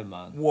Alert. Yeah,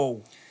 man.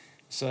 Whoa.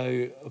 So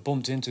I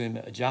bumped into him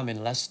at a jam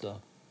in Leicester,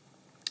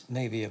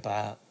 maybe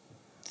about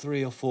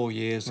 3 or 4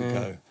 years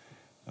ago,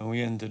 and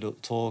we ended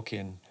up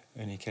talking,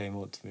 and he came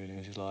up to me and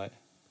he was like,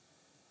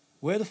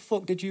 where the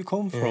fuck did you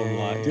come from?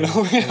 Like, you know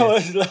what I mean? I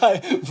was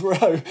like, bro.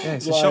 Yeah,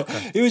 it's like, a shocker.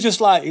 He was just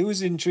like, he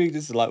was intrigued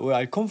as to like where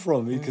I'd come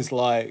from because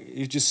like,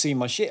 he just seen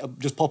my shit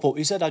just pop up.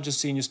 He said, I'd just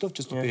seen your stuff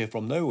just appear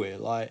from nowhere.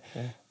 Like,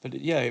 but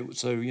yeah,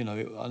 so, you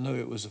know, I know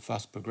it was a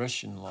fast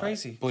progression. Like,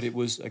 crazy. But it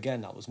was, again,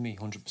 that was me,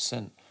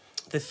 100%.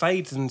 The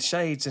fades and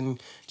shades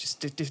and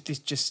just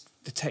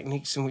the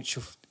techniques in which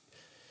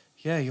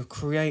you're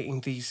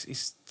creating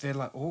these, they're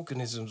like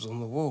organisms on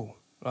the wall,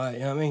 right? You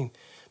know what I mean?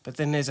 But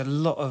then there's a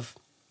lot of,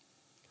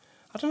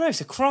 I don't know,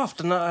 it's a craft,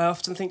 and I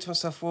often think to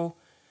myself, well,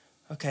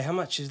 okay, how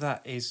much of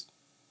that is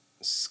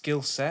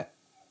skill set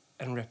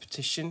and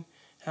repetition?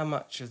 How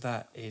much of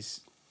that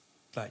is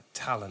like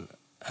talent?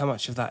 How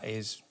much of that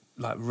is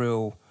like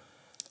real?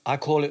 I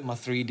call it my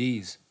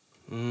 3Ds.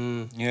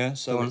 Yeah,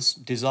 so it's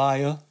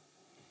desire,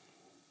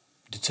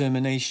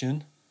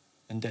 determination,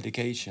 and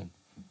dedication.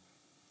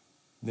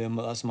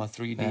 That's my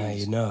 3Ds. Now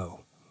you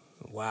know.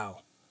 Wow.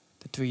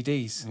 The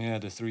 3Ds. Yeah,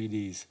 the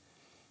 3Ds.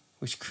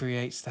 Which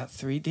creates that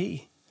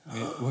 3D.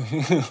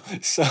 Yeah.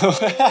 So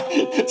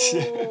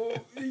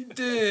He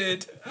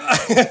did.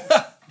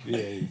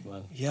 yeah,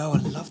 man. Yo, I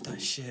love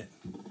that shit.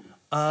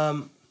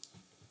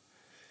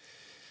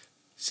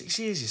 6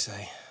 years, you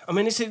say? I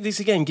mean, this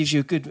again gives you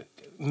a good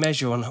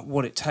measure on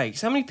what it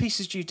takes. How many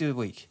pieces do you do a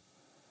week?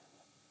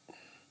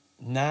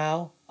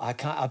 Now I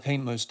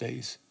paint most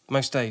days.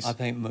 Most days. I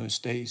paint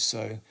most days.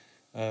 So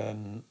at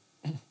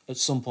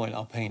some point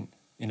I'll paint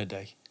in a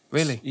day.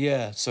 Really?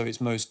 Yeah. So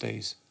it's most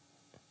days.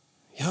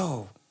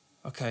 Yo.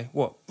 Okay.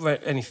 What?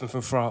 Anything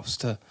from France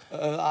to?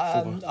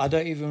 I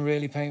don't even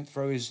really paint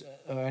throws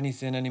or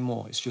anything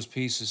anymore. It's just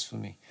pieces for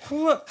me.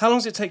 What? How long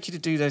does it take you to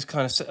do those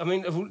kind of? I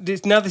mean,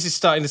 now this is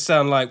starting to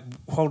sound like,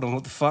 hold on,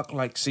 what the fuck?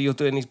 Like, so you're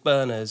doing these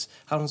burners.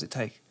 How long does it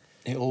take?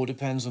 It all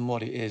depends on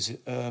what it is.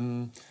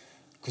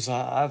 Because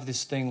I have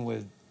this thing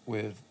with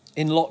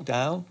in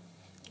lockdown,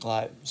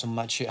 like some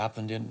mad shit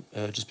happened in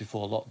just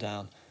before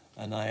lockdown,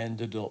 and I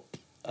ended up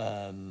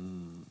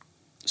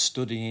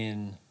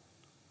studying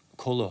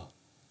colour.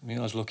 I mean,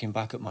 I was looking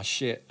back at my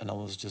shit and I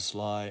was just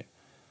like,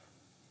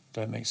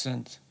 don't make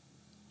sense.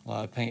 Like,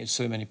 I painted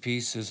so many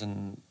pieces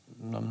and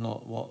I'm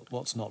not,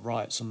 what's not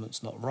right,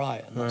 something's not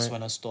right. And that's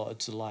when I started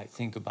to like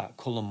think about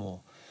colour more.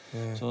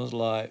 Yeah. So I was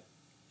like,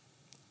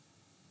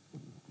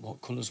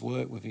 what colours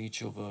work with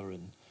each other,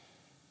 and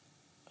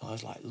I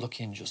was like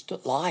looking just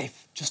at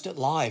life,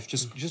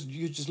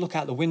 you just look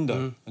out the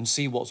window and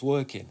see what's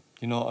working.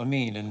 You know what I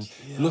mean? And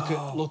look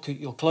at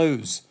your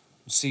clothes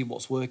and see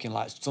what's working.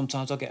 Like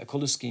sometimes I get a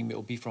colour scheme,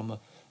 it'll be from a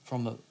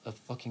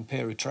fucking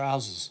pair of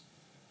trousers.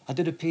 I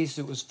did a piece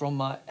that was from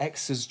my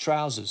ex's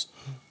trousers.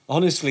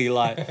 Honestly,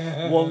 like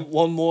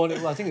one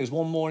morning, I think it was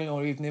one morning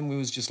or evening, we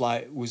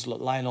was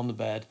lying on the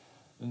bed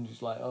and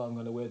just like, oh, I'm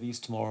going to wear these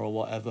tomorrow or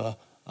whatever.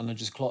 And I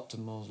just clocked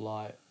them. I was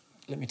like,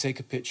 let me take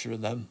a picture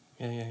of them.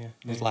 Yeah.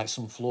 There's like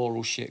some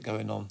floral shit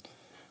going on.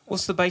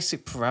 What's the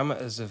basic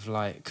parameters of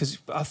like? Because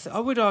I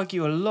would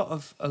argue a lot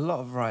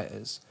of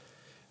writers,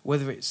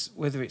 whether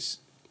it's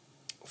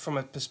from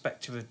a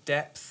perspective of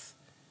depth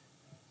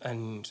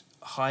and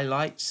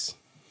highlights,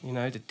 you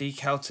know, the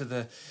decal to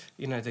the,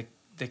 you know,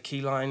 the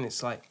key line.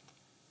 It's like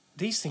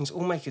these things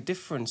all make a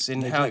difference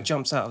in how it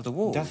jumps out of the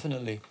wall.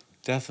 Definitely.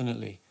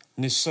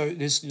 And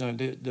you know,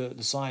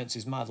 the science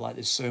is mad. Like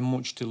there's so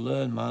much to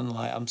learn, man.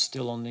 Like I'm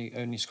still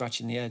only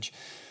scratching the edge.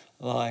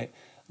 Like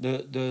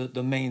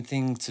the main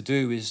thing to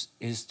do is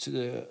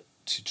to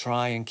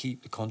try and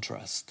keep the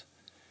contrast.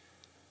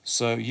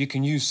 So you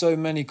can use so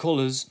many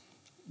colours,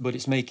 but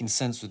it's making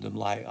sense with them.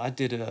 Like I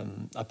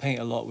paint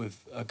a lot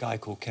with a guy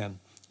called Ken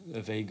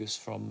Vegas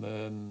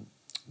from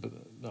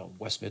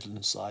West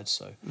Midlands side.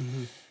 So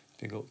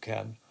big up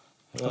Ken.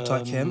 I'll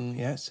type Ken.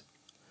 Yes.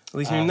 All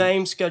these new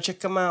names, go check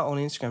them out on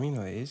Instagram. You know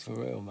what it is. For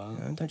real, man.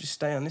 You know, don't just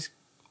stay on this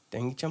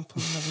thing. Jump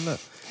on and have a look.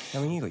 I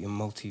mean, you got your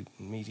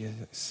multimedia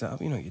set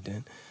up. You know what you're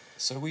doing.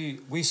 So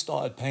we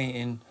started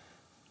painting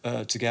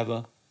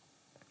together,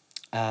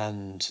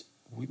 and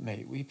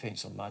we paint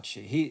some mad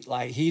shit. He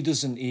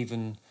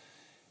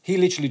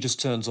literally just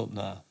turns up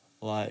now.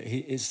 Like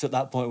it's at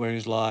that point where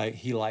he's like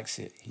he likes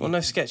it. No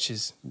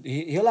sketches.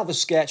 He'll have a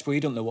sketch, but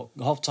half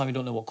the time he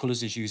don't know what colours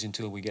he's using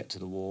until we get to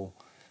the wall.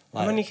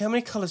 Like, how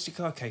many colours do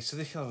you... Okay, so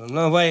this colour...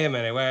 No, wait a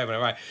minute,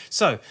 right.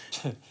 So,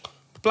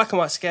 black and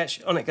white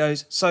sketch, on it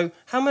goes. So,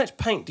 how much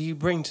paint do you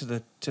bring to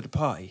the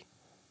party?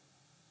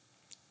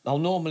 I'll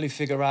normally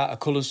figure out a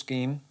colour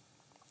scheme,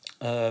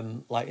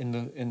 like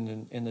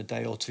in the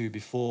day or two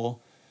before,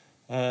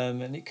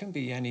 and it can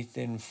be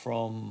anything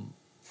from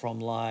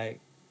like,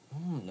 I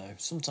don't know,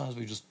 sometimes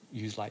we just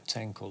use like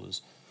 10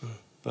 colours,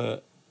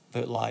 but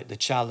like the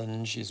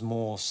challenge is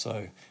more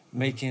so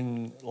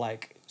making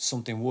like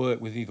something work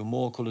with even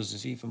more colours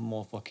is even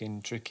more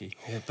fucking tricky.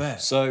 Yeah,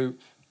 bet. So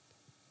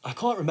I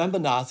can't remember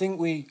now. I think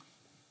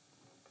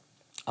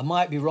I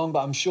might be wrong,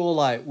 but I'm sure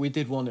like we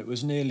did one that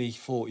was nearly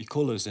 40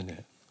 colours in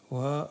it.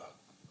 What?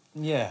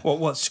 Yeah.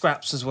 What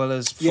scraps as well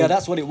as... Yeah,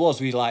 that's what it was.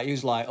 He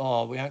was like,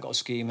 oh, we ain't got a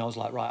scheme. I was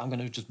like, right, I'm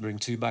going to just bring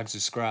 2 bags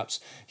of scraps.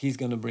 He's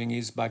going to bring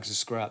his bags of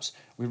scraps.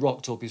 We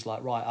rocked up. He's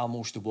like, right, I'll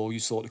mulch the wall. You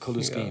sort the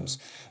colour schemes.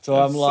 So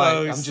I'm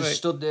like, I'm just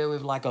stood there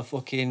with like a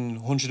fucking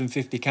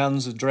 150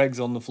 cans of dregs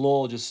on the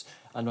floor.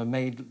 And I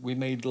made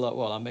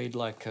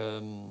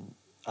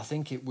I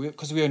think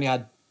because we only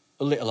had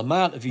a little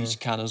amount of each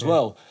can as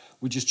well.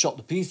 We just chopped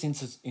the piece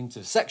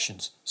into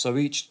sections. So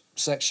each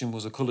section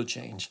was a colour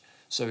change.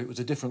 So it was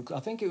a different... I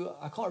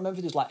can't remember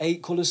if there's like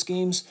 8 colour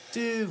schemes.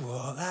 Dude,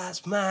 what?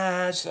 That's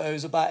mad. So it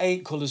was about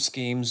 8 colour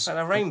schemes. And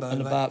a rainbow. And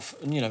about,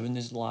 you know, and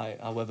there's like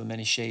however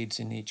many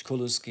shades in each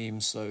colour scheme.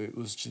 So it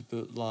was just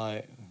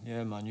like,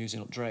 yeah, man,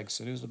 using up dregs.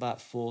 So it was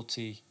about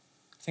 40...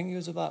 I think it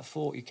was about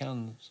 40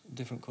 cans,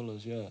 different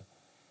colours, yeah.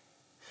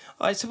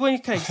 All right, so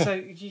so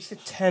you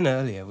said 10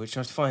 earlier, which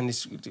I find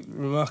this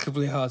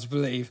remarkably hard to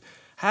believe.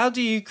 How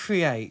do you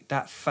create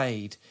that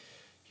fade?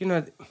 You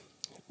know...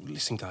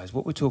 Listen, guys,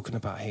 what we're talking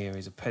about here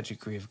is a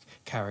pedigree of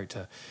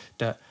character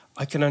that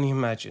I can only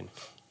imagine.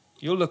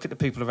 You'll look at the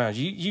people around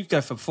you. You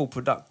go for full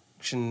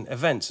production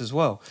events as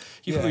well.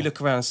 You probably look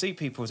around and see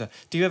people.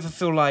 Do you ever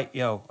feel like,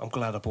 yo, I'm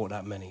glad I bought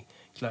that many?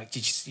 Like,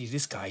 did you see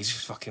this guy? He's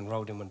just fucking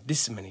rolled in with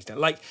this many.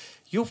 Like,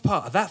 you're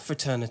part of that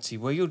fraternity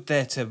where you're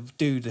there to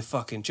do the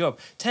fucking job.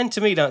 10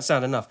 to me don't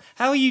sound enough.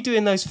 How are you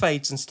doing those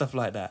fades and stuff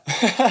like that?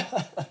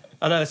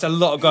 I know there's a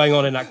lot going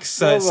on in that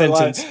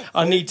sentence. Like,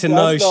 I need to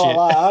know shit.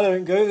 Like, I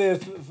don't go there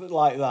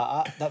like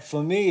that. That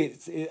for me,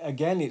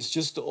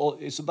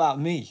 it's about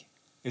me.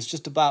 It's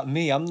just about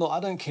me. I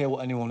don't care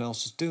what anyone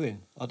else is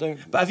doing. I don't.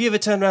 But have you ever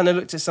turned around and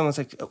looked at someone and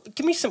said, oh,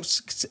 "Give me some"?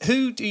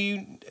 Who do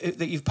you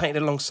that you've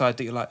painted alongside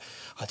that you're like,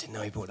 I didn't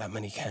know he bought that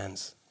many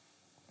cans.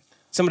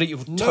 Somebody you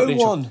totally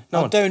no one.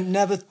 I don't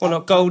never. Well,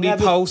 not Goldie,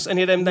 Pulse,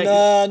 any of them.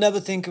 No, never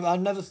think of.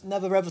 I've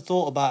never ever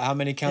thought about how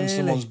many cans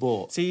someone's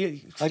bought.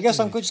 See, I guess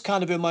I'm just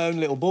kind of in my own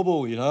little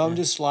bubble, you know. I'm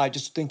just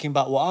thinking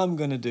about what I'm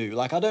gonna do.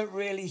 Like I don't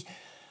really.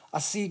 I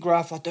see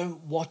Graff, I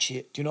don't watch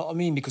it. Do you know what I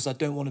mean? Because I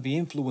don't want to be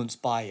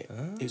influenced by it.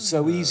 It's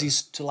so easy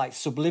to like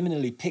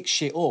subliminally pick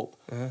shit up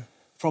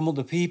from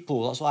other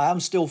people. That's why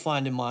I'm still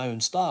finding my own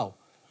style.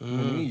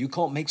 You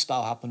can't make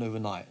style happen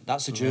overnight.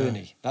 That's a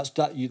journey.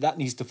 That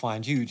needs to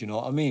find you. Do you know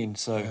what I mean?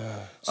 So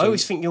I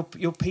always think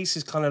your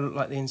pieces kind of look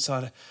like the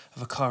inside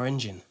of a car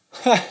engine.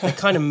 They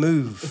kind of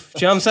move. Do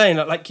you know what I'm saying?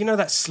 Like you know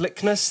that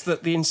slickness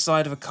that the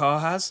inside of a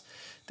car has.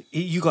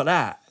 You got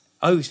that.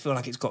 I always feel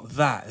like it's got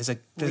that. There's a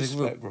real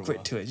Respect, brother.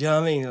 grit to it. Do you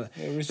know what I mean?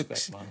 Yeah,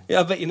 respect, man. Yeah,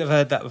 I bet you never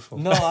heard that before.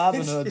 No, I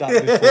haven't heard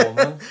that before,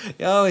 man.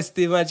 Oh, it's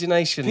the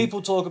imagination.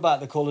 People talk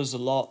about the colours a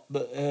lot,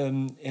 but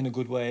in a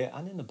good way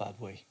and in a bad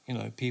way. You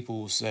know,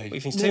 people will say, What,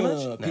 you think it's too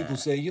much? Nah. People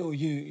say, yo,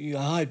 you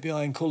hide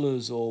behind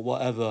colours or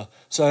whatever.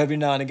 So every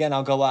now and again,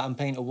 I'll go out and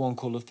paint a one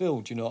colour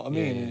field. You know what I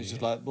mean? Yeah, and it's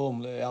just like,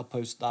 boom, I'll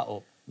post that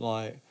up,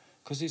 like,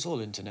 because it's all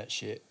internet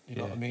shit. You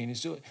know what I mean?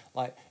 It's just,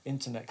 like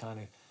internet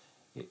kind of.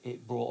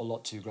 It brought a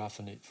lot to Graff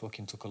and it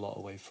fucking took a lot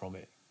away from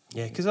it.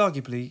 Yeah, because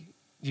arguably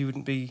you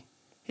wouldn't be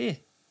here.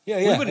 Yeah,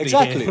 We yeah, wouldn't be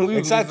exactly, here. We wouldn't be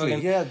exactly.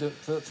 fucking-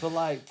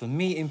 Yeah, for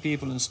meeting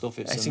people and stuff,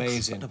 it's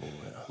amazing. incredible.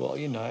 Yeah. Well,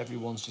 you know,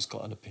 everyone's just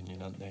got an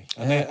opinion, haven't they?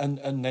 And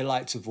and they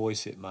like to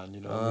voice it, man.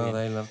 You know what I mean?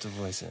 They love to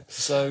voice it.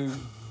 So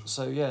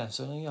yeah.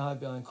 So then you hide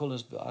behind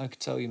colours, but I could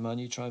tell you, man,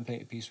 you try and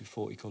paint a piece with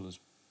 40 colours.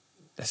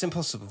 That's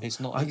impossible.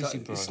 It's not easy,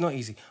 bro. It's not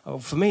easy. Oh,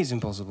 for me, it's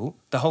impossible.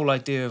 The whole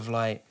idea of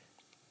like,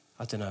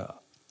 I don't know.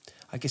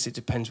 I guess it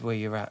depends where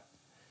you're at.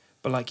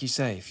 But like you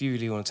say, if you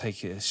really want to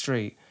take it to the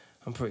street,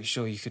 I'm pretty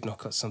sure you could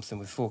knock out something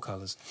with 4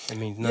 colours. It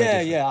means no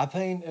different. Yeah. I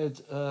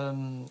painted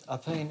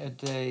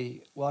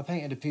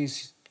a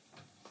piece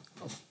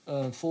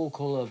of 4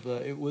 colour,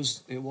 but it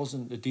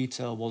wasn't the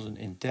detail wasn't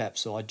in depth.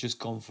 So I'd just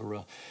gone for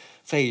a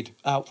fade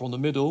out from the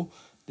middle.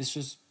 This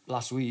was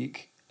last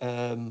week.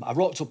 I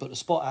rocked up at the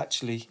spot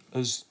actually,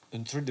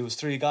 there was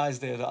 3 guys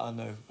there that I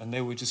know, and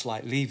they were just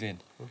like leaving,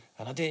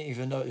 and I didn't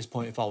even know at this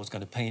point if I was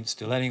going to paint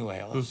still anyway.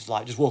 I was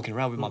like just walking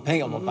around with my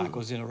paint on my back. I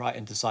was in a right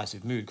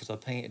indecisive mood because I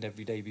painted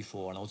every day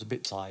before, and I was a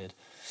bit tired.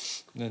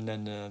 And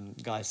then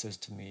the guy says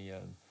to me,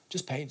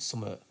 "Just paint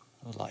something."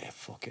 I was like, "Yeah,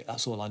 fuck it.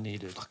 That's all I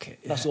needed. Fuck it,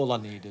 That's all I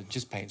needed.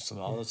 Just paint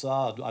something." I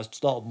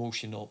started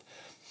mushing up.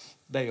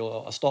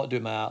 I started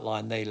doing my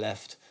outline. They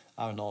left.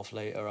 Hour and a half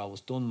later, I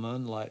was done,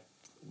 man. Like,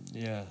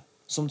 yeah.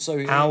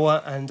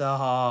 Hour and a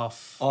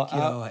half.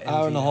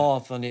 Hour and a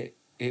half, and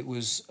it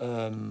was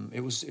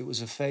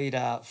a fade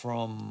out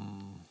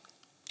from.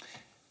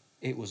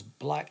 It was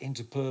black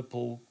into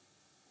purple,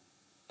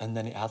 and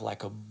then it had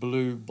like a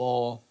blue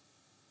bar,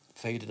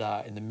 faded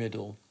out in the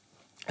middle,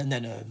 and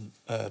then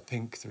a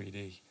pink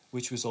 3D,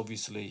 which was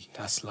obviously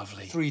That's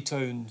lovely. 3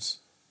 tones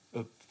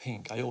of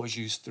pink. I always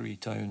use 3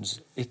 tones,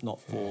 if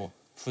not 4.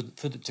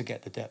 To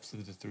get the depth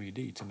of the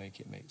 3D to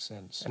make it make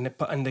sense.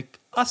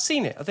 I've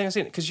seen it. I think I've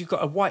seen it because you've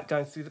got a white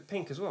going through the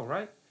pink as well,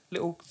 right?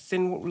 Little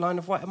thin line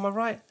of white. Am I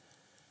right?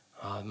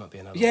 Oh, it might be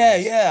another.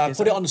 Yeah. one. I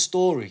put it on the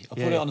story. I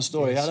Yeah,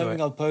 don't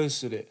think I've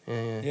posted it.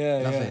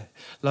 Yeah.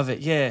 Love it.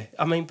 Yeah.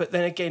 I mean, but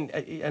then again,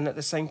 and at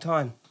the same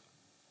time,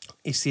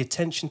 it's the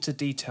attention to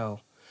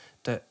detail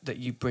that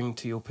you bring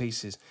to your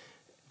pieces.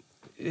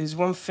 There's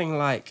one thing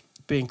like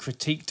being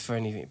critiqued for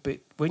anything, but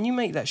when you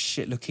make that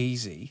shit look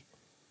easy,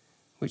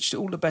 which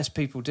all the best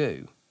people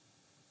do,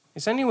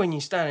 it's only when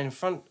you stand in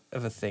front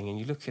of a thing and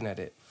you're looking at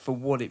it for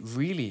what it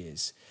really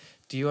is,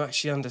 do you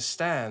actually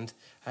understand,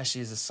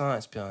 actually there's a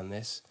science behind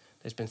this.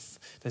 There's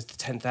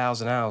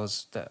 10,000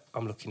 hours that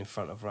I'm looking in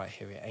front of right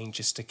here. It ain't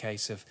just a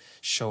case of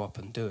show up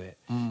and do it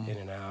in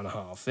an hour and a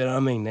half. You know what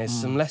I mean? There's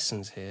some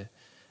lessons here.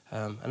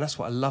 And that's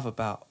what I love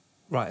about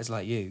writers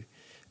like you,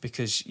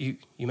 because you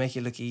make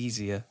it look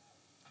easier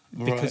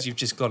because you've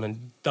just gone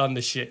and done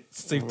the shit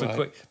super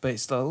quick. But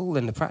it's all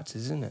in the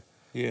practice, isn't it?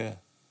 Yeah.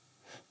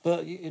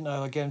 But, you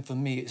know, again, for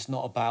me, it's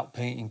not about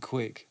painting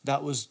quick.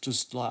 That was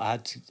just like,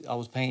 I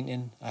was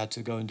painting, I had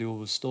to go and do all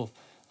the stuff.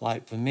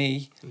 Like, for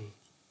me,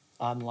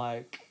 I'm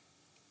like,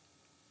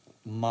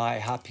 my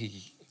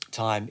happy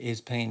time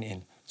is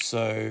painting.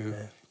 So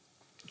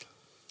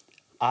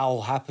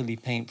I'll happily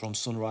paint from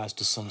sunrise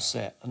to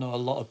sunset. I know a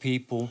lot of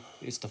people,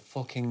 it's the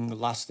fucking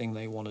last thing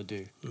they want to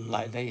do.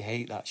 Like, they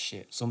hate that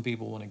shit. Some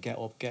people want to get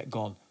up, get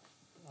gone.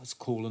 That's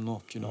cool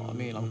enough, do you know what I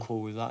mean? I'm cool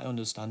with that, I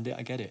understand it,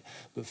 I get it.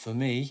 But for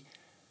me,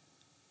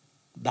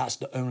 that's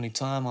the only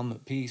time I'm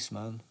at peace,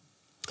 man.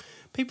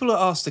 People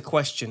are asked the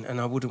question, and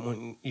I wouldn't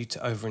want you to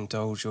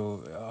overindulge,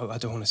 or I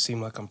don't want to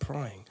seem like I'm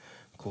prying,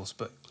 of course,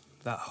 but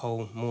that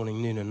whole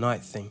morning, noon and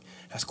night thing,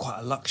 that's quite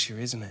a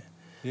luxury, isn't it?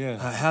 Yeah.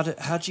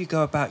 How do you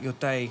go about your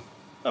day?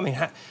 I mean,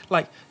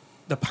 like,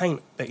 the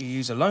paint that you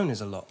use alone is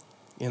a lot.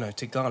 You know,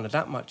 to garner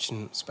that much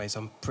in space,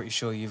 I'm pretty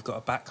sure you've got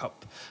a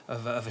backup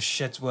of a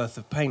shed's worth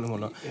of paint and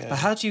whatnot. Yeah. But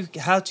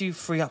how do you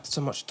free up so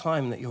much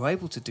time that you're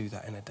able to do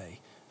that in a day?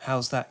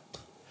 How's that,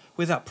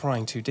 without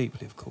prying too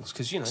deeply, of course?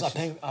 Because, you know,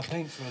 I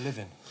paint for a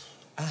living.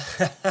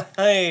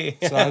 Hey.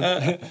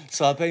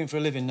 So I paint for a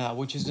living now,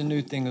 which is the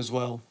new thing as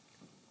well.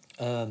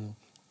 A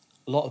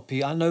lot of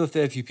people, I know a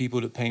fair few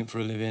people that paint for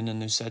a living,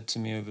 and they've said to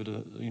me over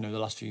the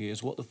last few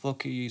years, "What the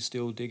fuck are you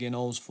still digging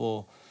holes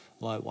for?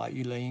 Like, why are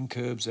you laying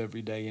curbs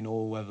every day in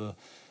all weather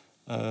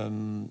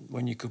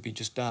when you could be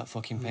just out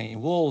fucking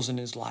painting walls?" And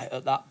it's like,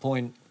 at that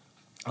point,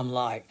 I'm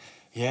like,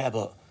 yeah,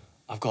 but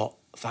I've got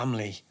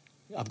family.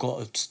 I've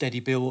got a steady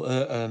bill,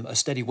 a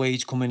steady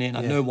wage coming in.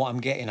 I know what I'm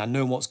getting. I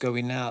know what's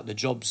going out. The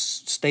job's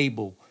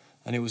stable.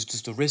 And it was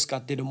just a risk I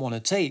didn't want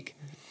to take.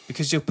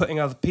 Because you're putting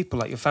other people,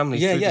 like your family,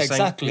 Yeah, through the same...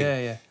 exactly.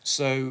 Yeah.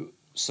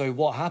 So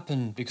what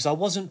happened, because I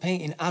wasn't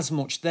painting as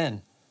much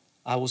then,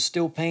 I was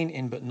still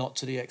painting, but not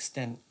to the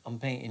extent I'm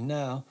painting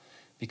now,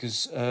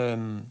 because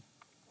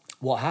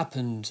what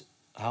happened,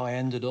 how I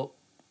ended up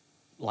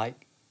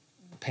like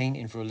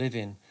painting for a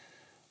living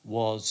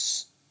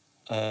was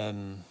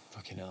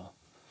fucking hell.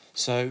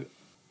 So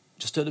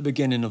just at the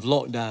beginning of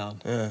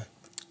lockdown,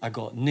 I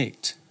got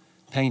nicked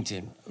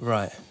painting.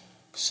 Right.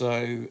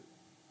 So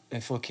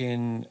they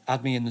fucking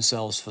had me in the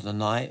cells for the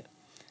night,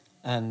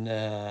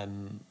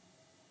 and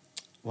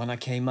when I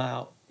came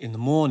out in the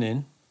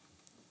morning,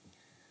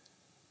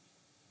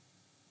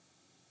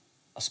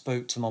 I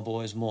spoke to my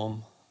boy's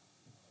mum.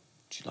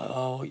 She's like,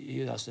 "Oh,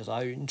 you that's just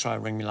out and try to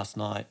ring me last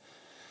night,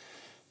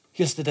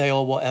 yesterday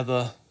or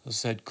whatever." I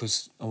said,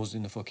 because I was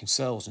in the fucking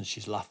cells, and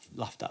she's laughed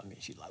at me.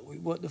 She's like, "Wait,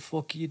 what the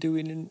fuck are you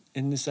doing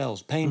in the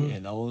cells?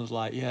 Painting?" I was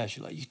like, "Yeah."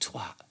 She's like, "You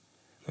twat."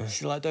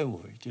 She's like, "Don't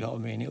worry, do you know what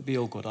I mean? It'll be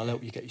all good. I'll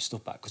help you get your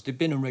stuff back." Because they'd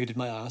been and raided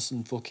my ass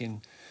and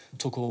fucking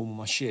took all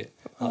my shit,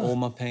 like all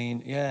my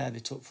paint. Yeah, they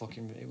took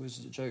fucking, it was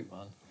a joke,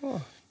 man.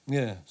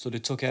 Yeah, so they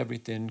took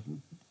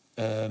everything.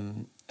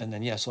 And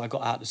then, yeah, so I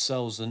got out of the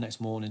cells the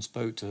next morning,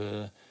 spoke to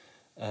her.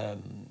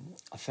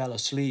 I fell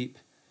asleep.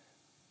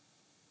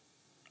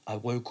 I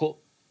woke up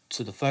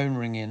to the phone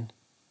ringing,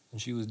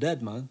 and she was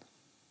dead, man.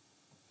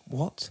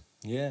 What?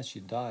 Yeah, she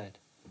died.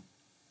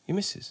 Your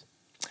missus?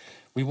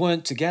 We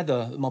weren't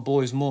together, my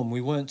boy's mum.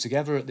 We weren't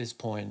together at this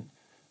point.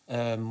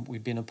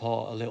 We'd been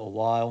apart a little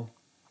while.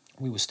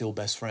 We were still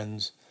best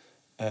friends.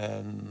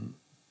 And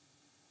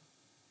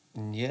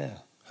yeah.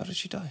 How did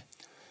she die?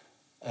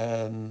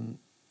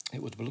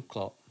 It was blood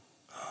clot.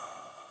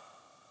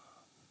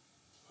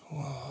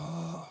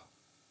 What?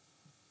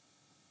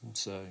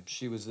 So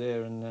she was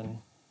there, and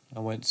then I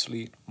went to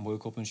sleep and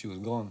woke up and she was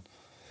gone.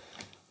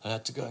 I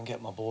had to go and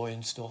get my boy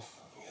and stuff.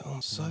 Yeah,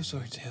 I'm so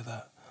sorry to hear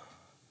that.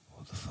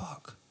 What the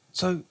fuck?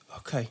 So,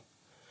 okay.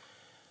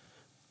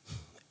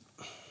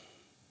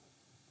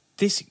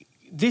 This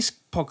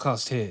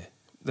podcast here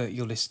that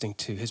you're listening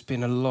to has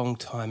been a long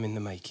time in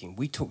the making.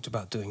 We talked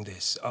about doing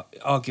this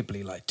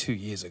arguably like 2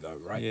 years ago,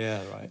 right?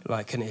 Yeah, right.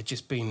 Like, and it had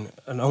just been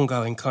an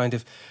ongoing kind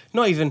of,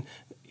 not even,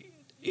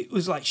 it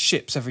was like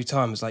ships every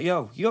time. It was like,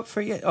 yo, you up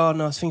for it yet? Oh,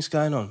 no, things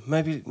going on.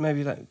 Maybe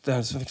like,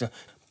 there's something going on.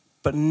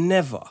 But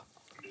never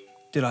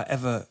did I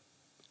ever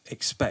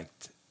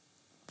expect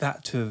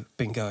that to have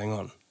been going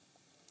on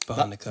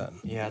behind the curtain.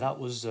 Yeah, that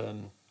was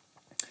the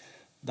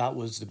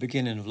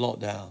beginning of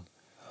lockdown.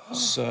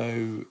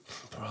 So,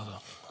 Brother.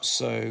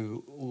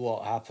 So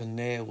what happened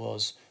there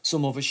was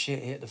some other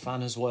shit hit the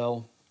fan as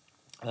well.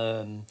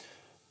 The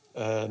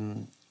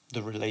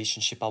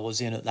relationship I was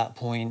in at that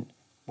point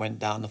went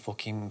down the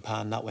fucking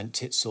pan. That went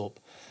tits up.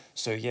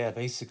 So yeah,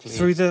 basically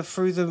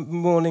Through the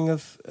morning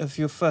of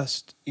your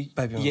first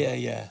baby.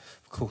 Yeah.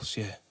 Of course,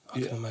 yeah. I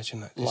can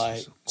imagine that.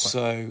 Like,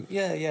 so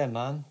yeah,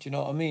 man. Do you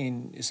know what I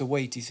mean? It's a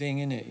weighty thing,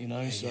 isn't it? You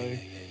know.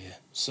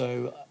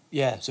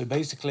 Yeah. So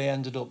basically, I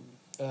ended up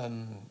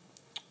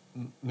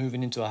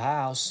moving into a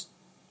house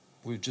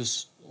with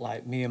just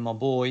like me and my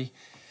boy,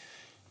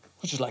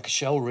 which was like a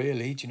shell,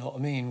 really. Do you know what I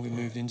mean? We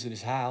moved into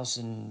this house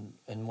and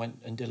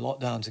went and did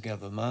lockdown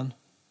together, man.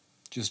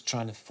 Just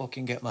trying to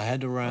fucking get my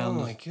head around.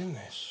 Oh my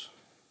goodness.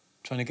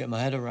 Trying to get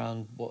my head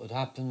around what had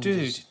happened.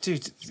 Dude,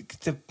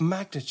 the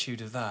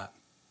magnitude of that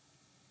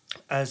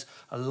as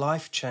a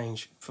life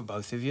change for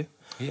both of you.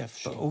 Yeah, for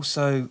sure. But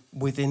also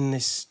within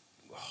this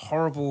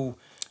horrible,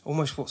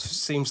 almost what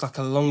seems like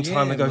a long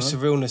time ago, man.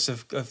 surrealness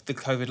of the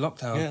COVID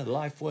lockdown. Yeah,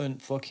 life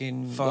weren't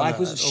fucking... Fun life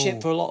was at shit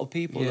all. for a lot of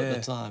people at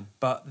the time.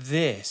 But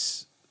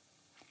this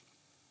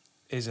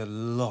is a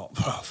lot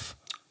rough.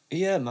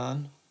 Yeah,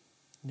 man.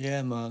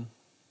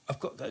 I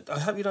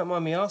hope you don't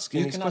mind me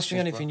asking. You can ask me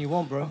anything you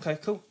want, bro. Okay,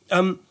 cool.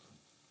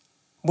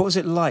 What was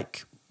it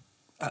like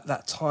at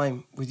that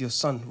time with your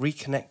son,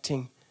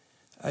 reconnecting,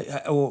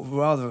 or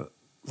rather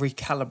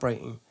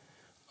recalibrating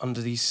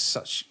under these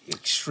such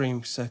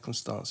extreme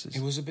circumstances?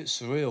 It was a bit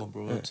surreal,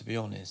 bro, to be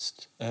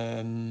honest.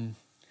 Yeah,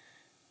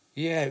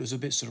 it was a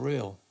bit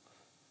surreal.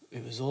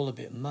 It was all a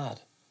bit mad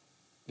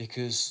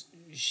because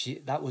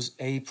that was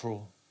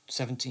April,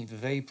 17th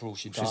of April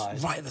she died.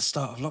 Just right at the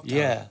start of lockdown.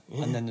 Yeah,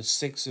 and then the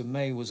 6th of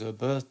May was her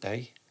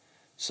birthday.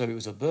 So it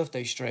was her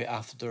birthday straight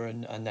after,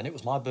 and then it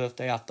was my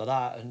birthday after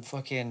that, and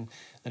fucking,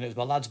 then it was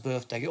my lad's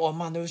birthday. Oh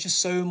man, there was just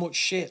so much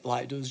shit,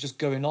 like, it was just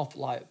going off,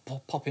 like,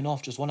 popping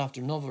off just one after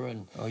another,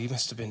 and... Oh, you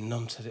must have been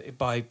numb to it.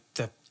 By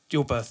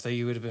your birthday,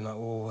 you would have been like,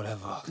 oh,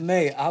 whatever.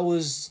 Mate, I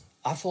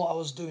thought I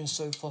was doing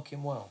so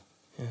fucking well.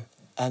 Yeah.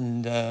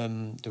 And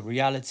the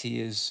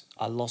reality is,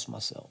 I lost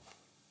myself.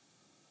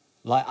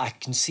 Like, I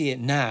can see it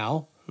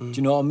now, do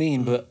you know what I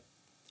mean? But,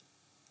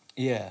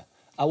 yeah,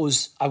 I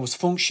was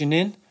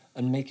functioning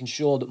and making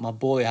sure that my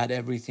boy had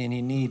everything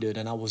he needed,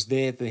 and I was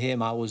there for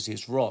him. I was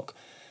his rock.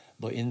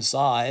 But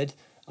inside,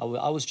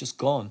 I was just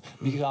gone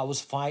because I was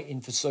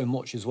fighting for so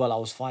much as well. I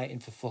was fighting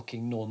for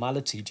fucking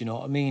normality. Do you know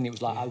what I mean? It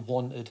was like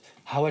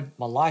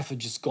my life had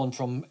just gone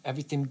from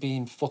everything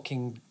being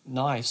fucking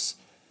nice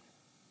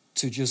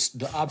to just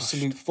the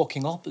absolute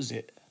fucking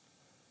opposite.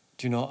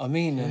 Do you know what I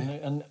mean?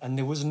 And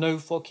there was no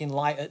fucking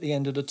light at the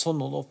end of the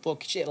tunnel or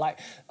fucking shit. Like,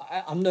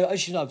 I'm no,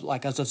 as you know,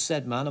 like as I've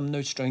said, man, I'm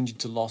no stranger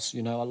to loss.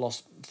 You know, I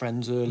lost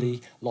friends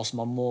early, lost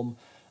my mum,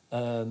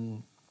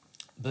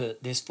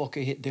 but this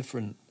fucker hit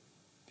different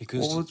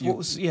because what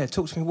was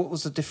talk to me. What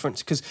was the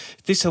difference? Because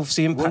this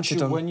obviously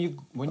impacted when you've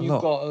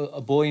got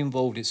a boy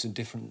involved, it's a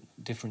different.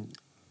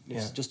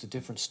 It's just a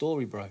different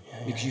story, bro.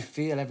 Because you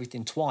feel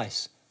everything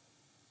twice.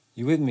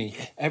 You with me?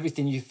 Yeah.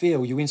 Everything you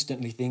feel, you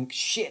instantly think,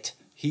 shit,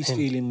 he's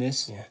feeling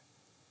this. Yeah.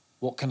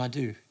 What can I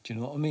do? Do you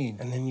know what I mean?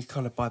 And then you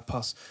kind of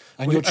bypass.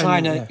 And you're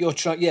trying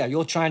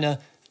to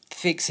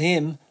fix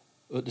him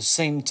at the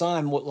same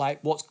time.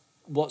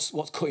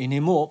 What's cutting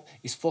him up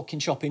is fucking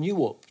chopping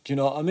you up. Do you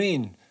know what I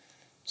mean?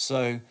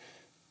 So,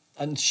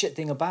 and shit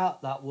thing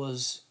about that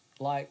was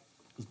like,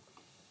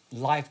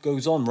 life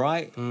goes on,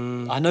 right?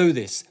 I know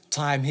this.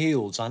 Time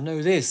heals. I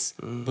know this.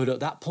 But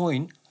at that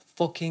point,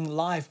 fucking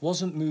life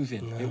wasn't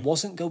moving. No. It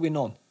wasn't going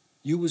on.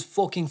 You was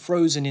fucking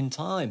frozen in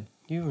time.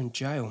 You were in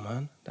jail,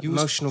 man. You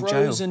emotional was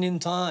frozen in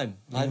time.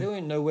 Like, there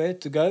ain't nowhere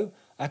to go.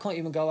 I can't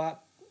even go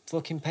out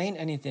fucking paint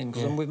anything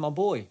because I'm with my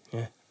boy.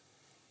 Yeah.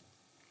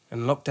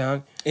 And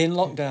lockdown. In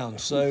lockdown.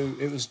 So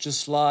it was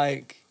just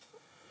like,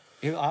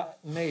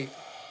 mate,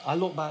 I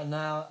look back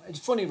now. It's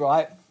funny,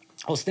 right?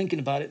 I was thinking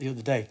about it the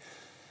other day.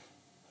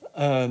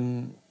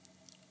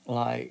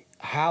 Like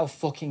how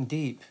fucking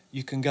deep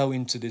you can go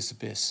into this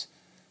abyss.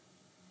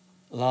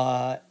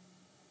 Like,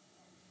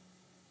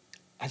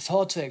 it's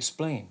hard to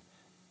explain.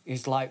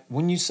 It's like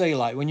when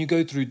you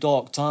go through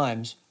dark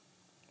times,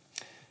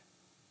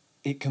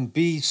 it can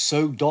be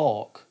so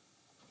dark,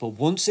 but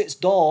once it's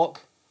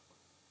dark,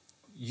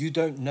 you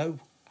don't know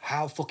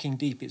how fucking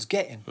deep it's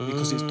getting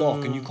because it's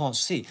dark and you can't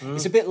see.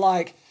 It's a bit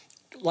like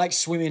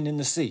swimming in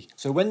the sea.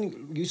 So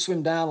when you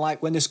swim down,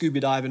 like when they're scuba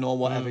diving or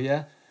whatever,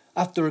 yeah,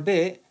 after a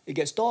bit, it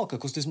gets darker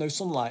because there's no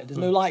sunlight. There's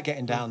no light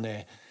getting down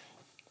there.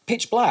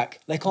 Pitch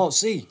black, they can't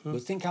see.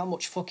 But think how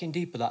much fucking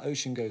deeper that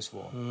ocean goes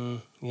for.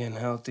 Yeah, and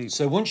how deep.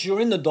 So once you're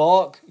in the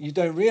dark, you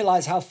don't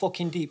realise how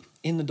fucking deep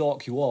in the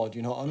dark you are. Do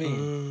you know what I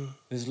mean?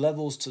 There's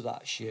levels to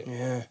that shit.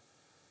 Yeah.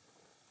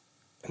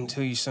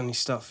 Until you suddenly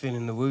start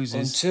feeling the woozes.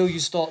 Until you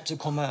start to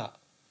come out.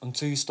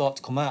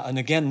 And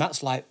again,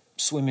 that's like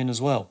swimming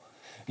as well.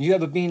 You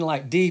ever been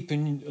like deep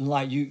and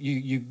like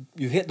you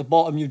hit the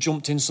bottom, you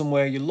jumped in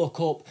somewhere, you look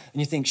up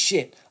and you think,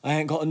 shit, I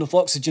ain't got enough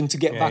oxygen to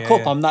get back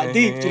up. I'm that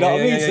deep. Do you know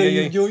what I mean?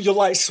 So you're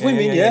like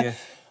swimming,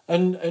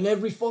 And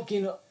every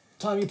fucking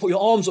time you put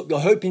your arms up, you're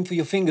hoping for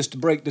your fingers to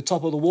break the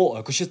top of the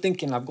water because you're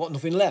thinking, I've got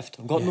nothing left.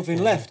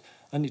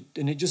 And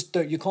it just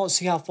you can't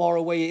see how far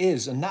away it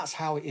is. And that's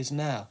how it is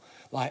now.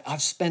 Like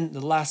I've spent the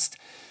last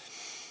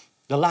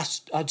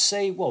I'd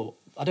say, well,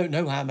 I don't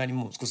know how many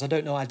months because I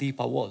don't know how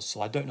deep I was.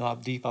 So I don't know how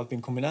deep I've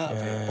been coming out of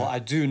it. But I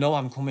do know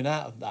I'm coming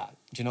out of that.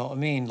 Do you know what I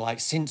mean? Like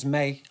since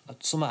May,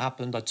 something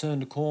happened. I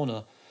turned a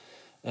corner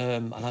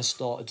and I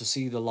started to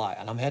see the light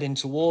and I'm heading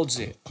towards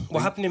it.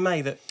 What happened in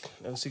May that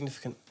was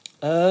significant?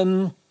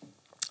 I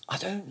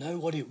don't know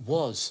what it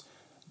was.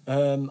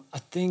 I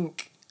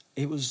think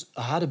it was,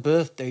 I had a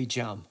birthday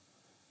jam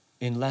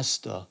in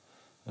Leicester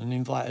and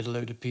invited a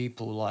load of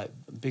people. Like,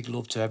 big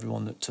love to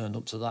everyone that turned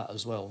up to that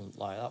as well.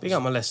 Like, that big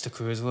up my Leicester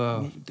crew as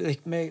well.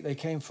 They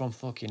came from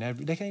fucking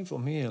they came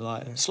from here.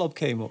 Like, Slob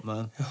came up,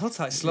 man. What's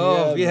that,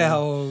 Slob? Yeah,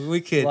 oh,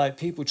 wicked. Like,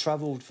 people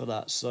travelled for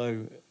that,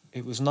 so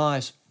it was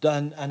nice.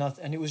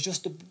 And it was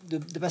just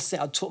the best thing.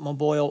 I took my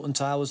boy Alton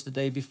Towers the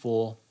day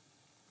before.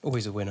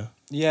 Always a winner.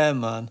 Yeah,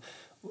 man.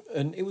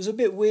 And it was a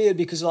bit weird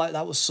because like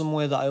that was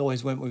somewhere that I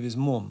always went with his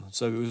mum.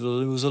 So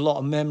there was a lot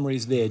of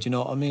memories there. Do you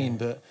know what I mean?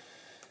 But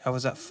how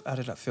was that? How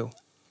did that feel?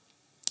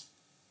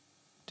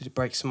 Did it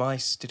break some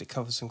ice? Did it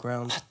cover some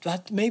ground?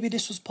 Maybe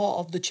this was part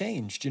of the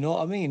change. Do you know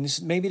what I mean?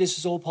 Maybe this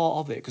is all part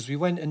of it because we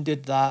went and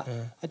did that.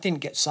 Yeah. I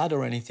didn't get sad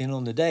or anything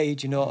on the day.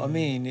 Do you know what I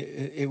mean?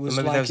 It was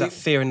maybe like there was that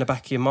fear in the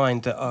back of your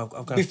mind that I'm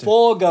going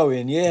before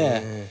going.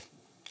 Yeah.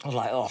 I was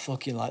like, oh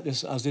fucking like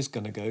this. How's this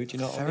gonna go? Do you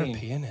know what I mean?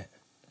 Therapy, innit?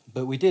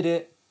 But we did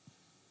it.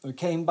 We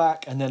came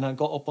back and then I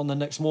got up on the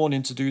next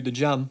morning to do the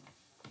jam.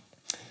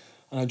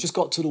 And I just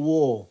got to the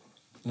wall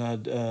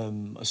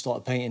and I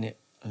started painting it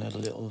and I had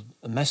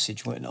a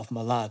message went off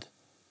my lad.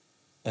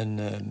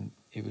 And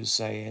he was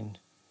saying,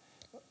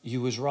 you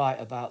was right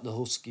about the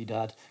husky,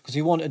 Dad. Because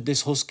he wanted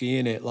this husky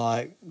in it,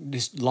 like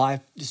this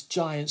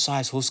giant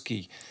size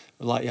husky.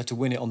 Like you had to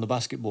win it on the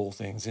basketball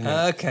things,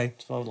 innit? Okay.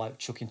 So I was like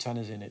chucking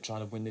tanners in it, trying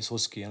to win this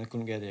husky, and I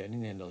couldn't get it. And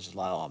in the end, I was just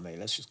like, "Oh, mate,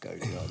 let's just go." You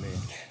know what I mean?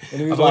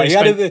 And he was like, he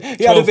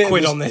had a bit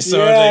quid on this.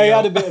 Yeah, he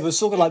had a bit of a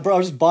sucker, like, bro,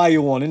 I'll just buy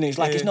you one. And it's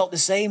like, it's not the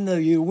same though.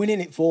 You're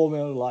winning it for me.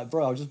 I was like,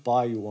 bro, I'll just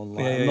buy you one.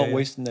 Like, I'm not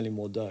wasting any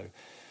more dough.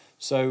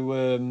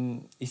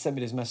 So he sent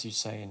me this message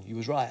saying, "You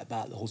was right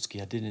about the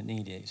husky. I didn't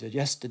need it." He said,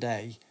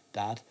 "Yesterday,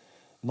 Dad,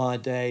 my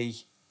day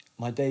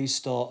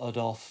started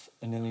off,"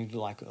 and then he did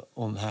like an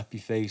unhappy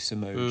face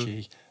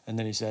emoji. And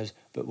then he says,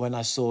 "But when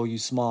I saw you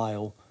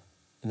smile,"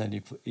 and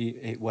then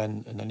it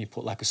went, and then he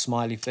put like a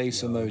smiley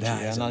face emoji.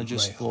 And I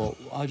just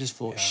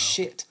thought,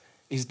 shit,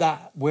 is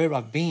that where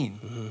I've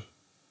been?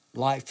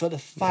 Like, for the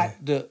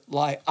fact that,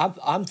 like,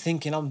 I'm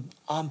thinking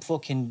I'm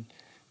fucking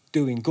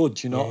doing good,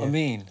 do you know what I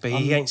mean? But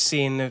he ain't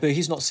seeing the... But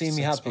he's not seeing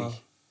me happy. smile.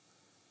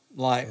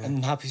 Like,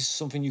 and happy is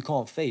something you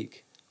can't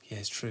fake. Yeah,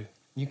 it's true.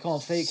 You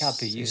can't fake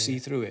happy. You see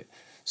through it.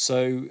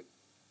 So,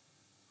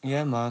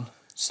 yeah, man.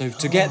 So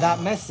to get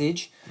that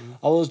message,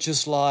 I was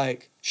just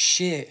like,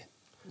 shit,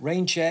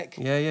 rain check.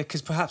 Yeah,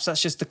 because perhaps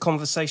that's just the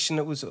conversation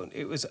that was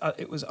it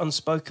was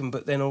unspoken,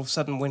 but then all of a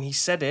sudden when he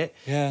said it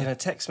in a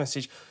text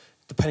message,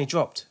 the penny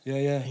dropped. Yeah,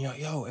 yeah. And you're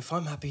like, yo, if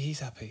I'm happy, he's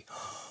happy.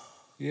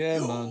 Yeah,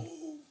 man.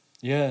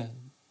 Yeah.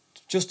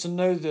 Just to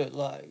know that,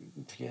 like,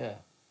 yeah,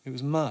 it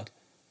was mad.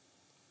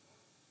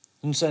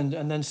 And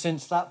then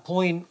since that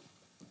point,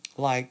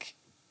 like,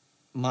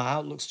 my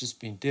outlook's just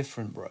been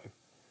different, bro.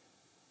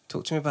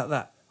 Talk to me about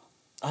that.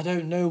 I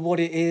don't know what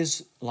it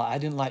is. Like, I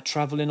didn't like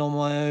traveling on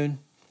my own.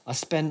 I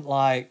spent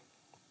like,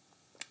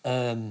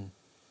 a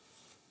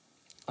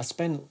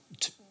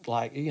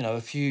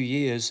few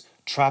years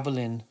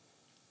traveling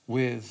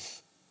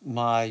with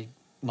my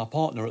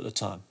partner at the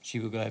time. She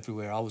would go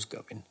everywhere I was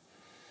going.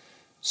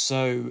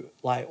 So,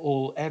 like,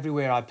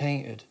 everywhere I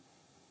painted,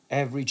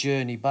 every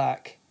journey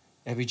back,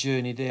 every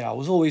journey there, I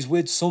was always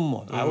with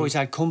someone. I always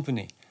had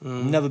company.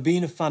 I've never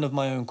been a fan of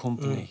my own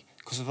company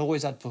because I've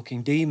always had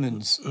fucking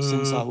demons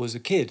since I was a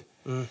kid.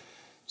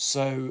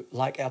 So,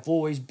 like, I've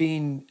always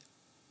been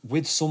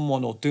with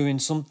someone or doing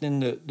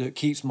something that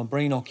keeps my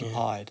brain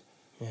occupied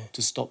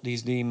to stop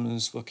these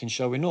demons fucking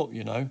showing up,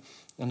 you know?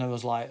 And I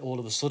was like, all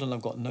of a sudden,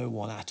 I've got no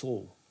one at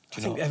all.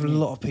 I think a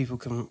lot of people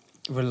can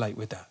relate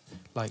with that.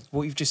 Like,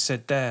 what you've just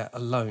said there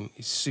alone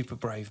is super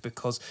brave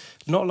because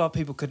not a lot of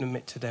people can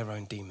admit to their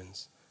own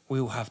demons.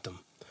 We all have them.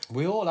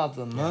 We all have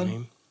them, man. You know what I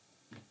mean?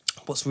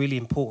 What's really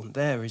important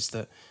there is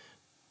that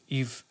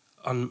you've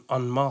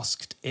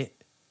unmasked it.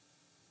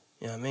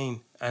 You know what I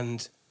mean?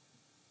 And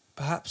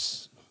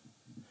perhaps,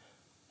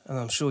 and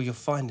I'm sure you're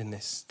finding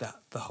this, that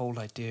the whole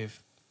idea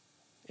of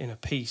inner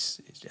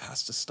peace, it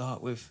has to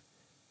start with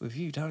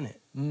you, don't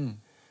it? And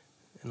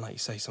like you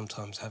say,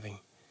 sometimes having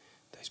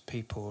those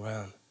people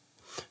around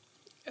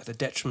at the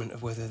detriment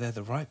of whether they're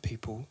the right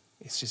people,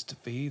 it's just to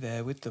be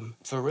there with them.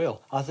 For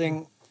real. I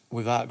think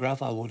without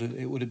Graff,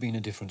 it would have been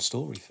a different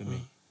story for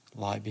me.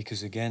 Like,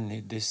 because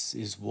again, this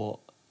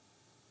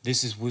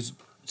was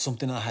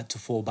something I had to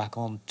fall back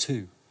on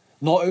too.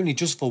 Not only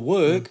just for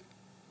work,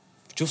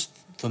 just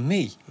for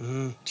me.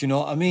 Do you know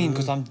what I mean?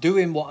 Because I'm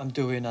doing what I'm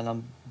doing and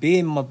I'm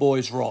being my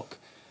boy's rock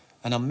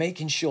and I'm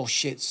making sure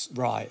shit's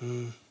right.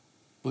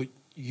 But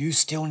you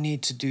still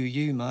need to do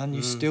you, man.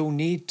 You still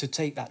need to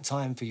take that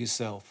time for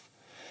yourself.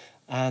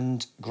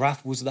 And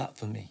Graff was that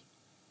for me.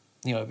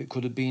 You know, it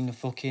could have been a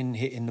fucking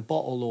hitting the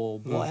bottle or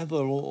whatever,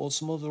 or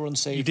some other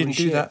unsavory You didn't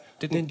shit. do that,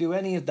 Didn't do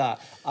any of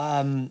that.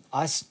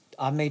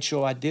 I made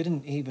sure I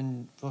didn't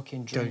even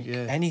fucking drink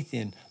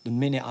anything. The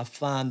minute I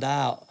found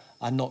out,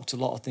 I knocked a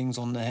lot of things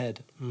on the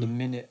head. The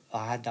minute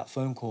I had that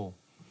phone call.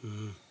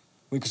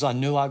 Because I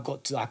knew I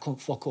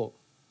couldn't fuck up.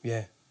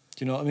 Yeah.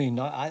 Do you know what I mean?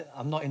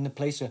 I'm not in the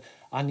place where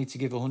I need to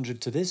give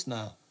 100 to this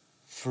now.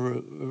 For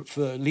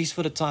at least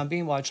for the time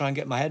being, while I try and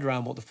get my head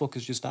around what the fuck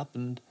has just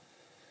happened.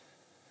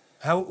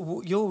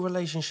 How your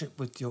relationship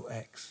with your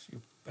ex, your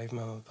baby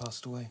mama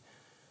passed away?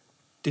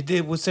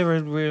 Was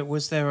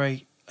there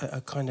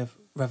a kind of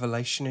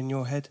revelation in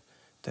your head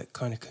that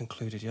kind of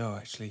concluded, yo,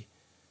 actually,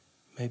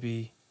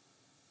 maybe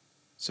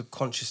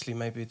subconsciously,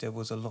 maybe there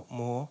was a lot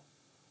more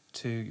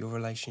to your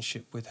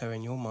relationship with her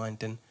in your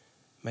mind, and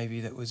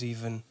maybe that was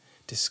even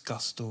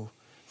discussed or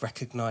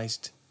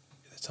recognised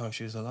at the time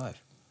she was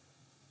alive?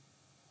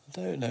 I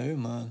don't know,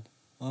 man.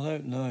 I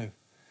don't know.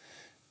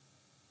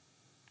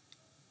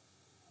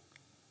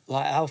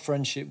 Like, our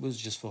friendship was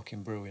just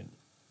fucking brilliant.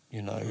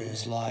 You know,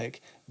 it's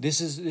like, this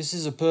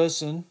is a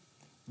person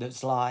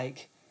that's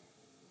like,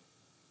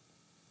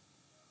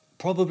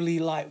 probably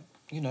like,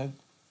 you know,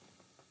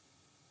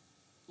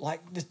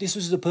 like this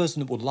was the person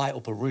that would light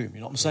up a room,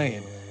 you know what I'm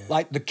saying?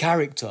 Like, the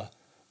character,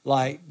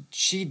 like,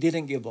 she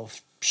didn't give a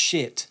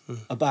shit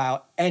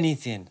about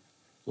anything.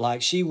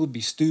 Like, she would be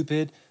as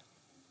stupid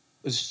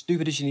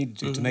as she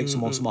needed to make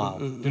someone smile.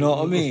 You know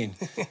what I mean?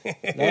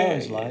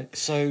 It's like,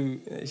 so...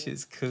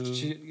 She's cool.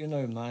 You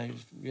know, man,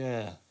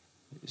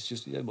 it's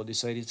just, what they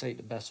say, they take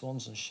the best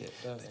ones and shit,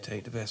 don't they? They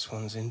take the best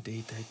ones,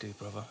 indeed they do,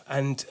 brother.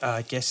 And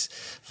I guess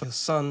for your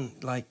son,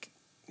 like,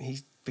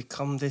 he's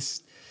become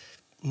this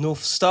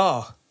North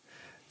Star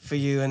for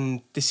you,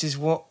 and this is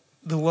what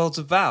the world's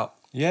about.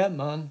 Yeah,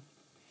 man.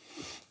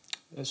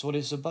 That's what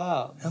it's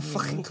about. How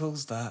fucking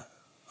cool's that?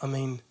 I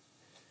mean,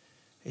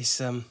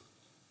 it's...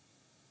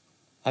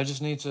 I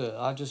just need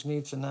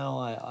to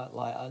now,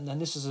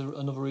 and this is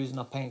another reason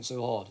I paint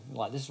so hard.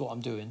 Like, this is what I'm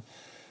doing.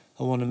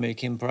 I want to make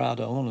him proud.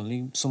 I want to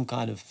leave some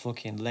kind of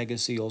fucking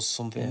legacy or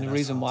something. And the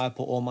reason why I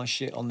put all my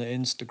shit on the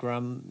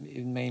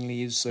Instagram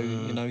mainly is so,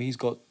 you know, he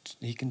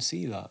can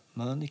see that,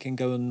 man. He can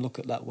go and look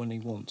at that when he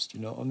wants, do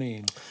you know what I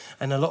mean?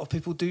 And a lot of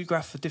people do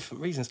graff for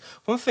different reasons.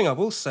 One thing I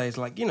will say is,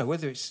 like, you know,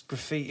 whether it's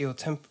graffiti or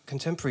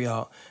contemporary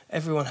art,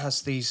 everyone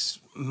has these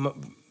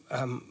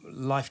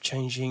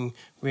life-changing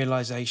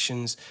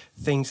realizations,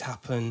 things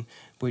happen,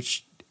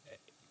 which,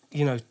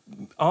 you know,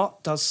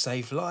 art does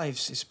save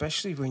lives,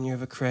 especially when you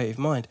have a creative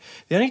mind.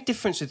 The only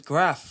difference with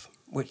GRAFF,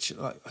 which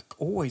I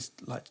always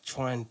like to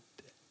try and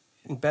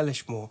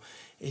embellish more,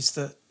 is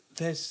that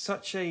there's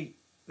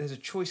a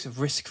choice of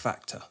risk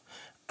factor,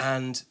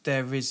 and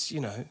there is, you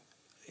know,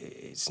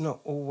 it's not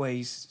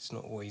always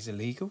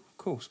illegal, of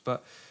course,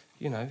 but,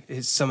 you know,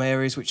 there's some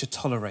areas which are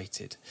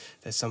tolerated.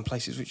 There's some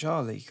places which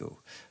are legal,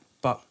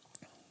 but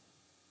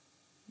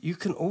you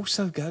can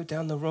also go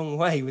down the wrong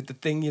way with the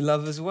thing you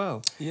love as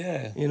well.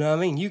 Yeah. You know what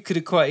I mean? You could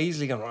have quite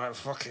easily gone, right,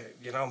 fuck it,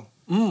 you know,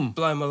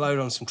 blow my load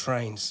on some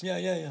trains.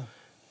 Yeah.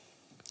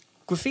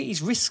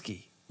 Graffiti's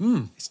risky.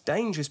 It's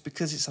dangerous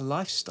because it's a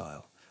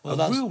lifestyle,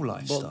 real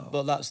lifestyle.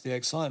 But that's the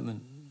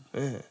excitement.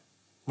 Yeah.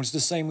 Well, it's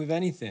the same with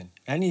anything.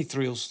 Any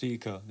thrill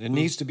seeker, there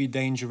needs to be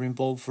danger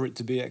involved for it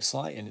to be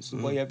exciting. It's the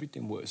way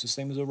everything works. It's the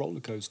same as a roller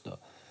coaster.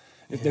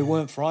 If they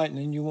weren't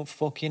frightening, you wouldn't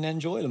fucking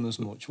enjoy them as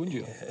much, would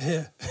you?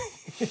 Yeah.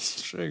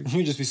 It's true.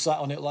 You'd just be sat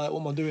on it like,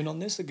 what am I doing on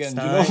this again?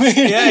 Do you Nice. know what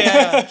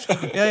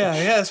I mean? Yeah.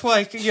 That's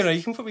why, you know,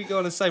 you can probably go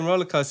on the same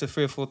roller coaster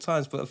 3 or 4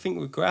 times, but I think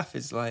with GRAFF,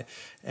 it's like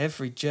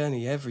every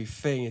journey,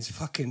 everything is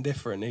fucking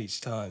different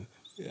each time.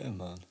 Yeah,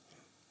 man.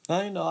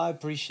 I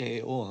appreciate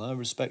it all. I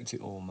respect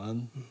it all,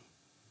 man.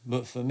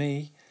 But for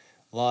me,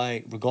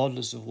 like,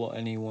 regardless of what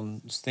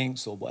anyone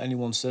thinks or what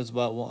anyone says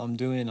about what I'm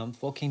doing, I'm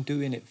fucking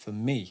doing it for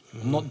me.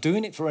 I'm not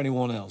doing it for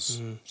anyone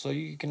else. So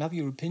you can have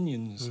your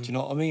opinions. Do you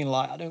know what I mean?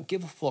 Like, I don't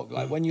give a fuck.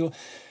 Like, when you're...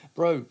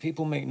 Bro,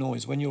 people make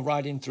noise. When you're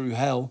riding through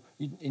hell,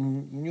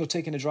 when you're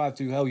taking a drive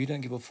through hell, you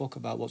don't give a fuck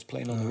about what's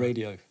playing on the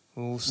radio.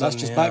 That's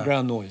just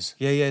background noise.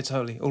 Yeah,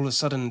 totally. All of a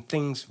sudden,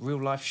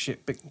 real life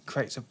shit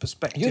creates a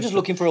perspective. You're just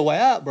looking for a way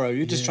out, bro.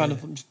 You're just trying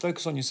to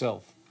focus on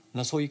yourself. And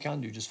that's all you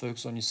can do. Just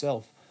focus on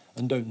yourself.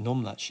 And don't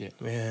numb that shit.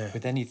 Yeah.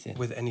 With anything.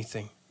 With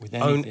anything.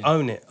 Own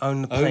it.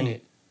 Own the pain.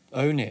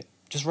 Own it.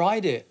 Just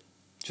ride it.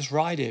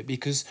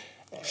 Because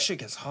shit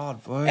gets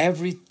hard, boy.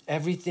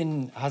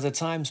 Everything has a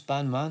time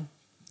span, man.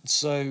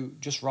 So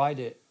just ride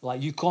it.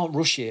 Like, you can't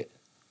rush it.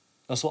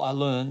 That's what I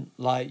learned.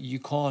 Like, you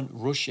can't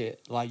rush it.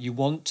 Like, you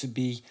want to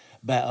be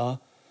better,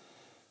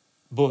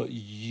 but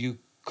you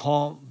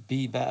can't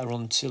be better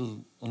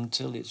until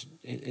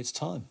it's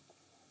time.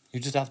 You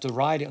just have to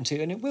ride it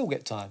until, and it will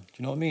get time. Do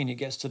you know what I mean? It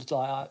gets to the,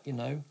 like, you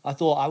know, I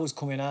thought I was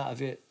coming out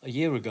of it a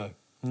year ago,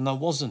 and I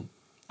wasn't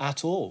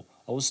at all.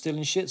 I was still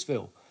in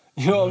Shitsville.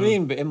 You know what I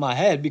mean? But in my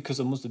head,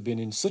 because I must have been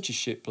in such a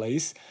shit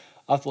place,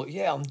 I thought,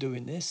 yeah, I'm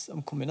doing this.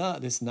 I'm coming out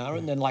of this now.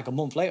 And then like a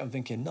month later, I'm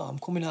thinking, no, I'm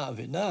coming out of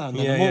it now. And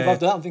then a month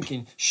after that, I'm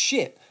thinking,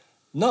 shit,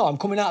 no, I'm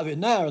coming out of it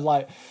now. And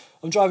like,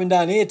 I'm driving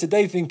down here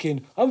today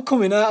thinking, I'm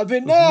coming out of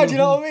it now. Do you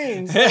know what I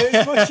mean? So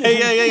yeah.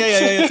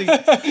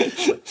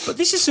 But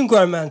this is some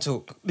grown man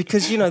talk,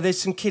 because, you know, there's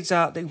some kids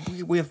out there.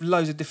 We have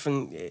loads of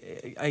different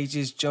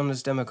ages,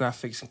 genres,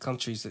 demographics and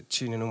countries that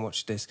tune in and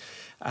watch this.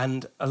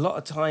 And a lot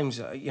of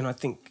times, you know, I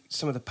think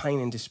some of the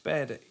pain and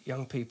despair that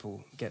young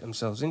people get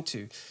themselves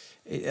into,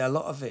 a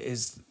lot of it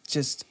is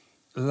just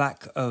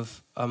lack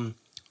of...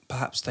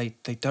 perhaps they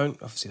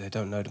don't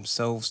know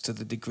themselves to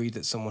the degree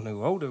that someone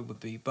who older would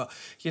be, but,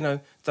 you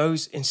know,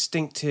 those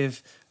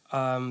instinctive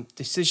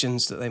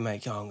decisions that they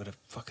make, I'm going to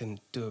fucking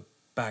do a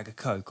bag of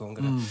coke, or I'm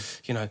going to,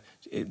 you know,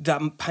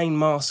 that pain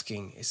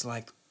masking. It's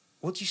like,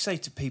 what do you say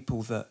to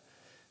people that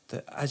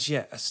as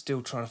yet are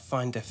still trying to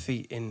find their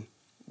feet in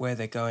where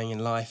they're going in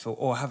life,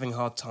 or having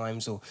hard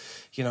times, or,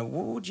 you know,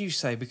 what would you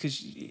say?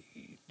 Because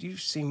you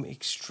seem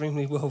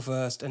extremely well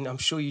versed, and I'm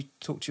sure you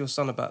talk to your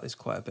son about this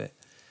quite a bit.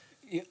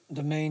 Yeah,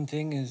 the main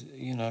thing is,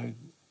 you know,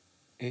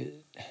 the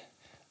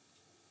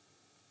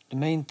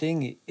main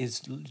thing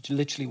is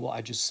literally what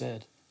I just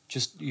said.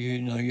 Just,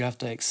 you know, you have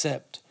to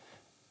accept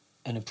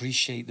and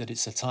appreciate that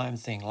it's a time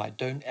thing. Like,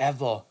 don't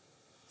ever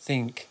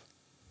think,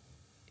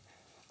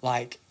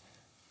 like,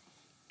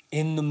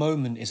 in the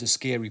moment is a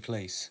scary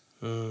place.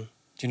 Do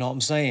you know what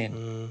I'm saying?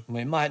 I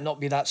mean, it might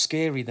not be that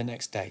scary the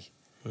next day.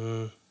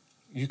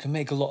 You can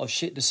make a lot of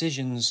shit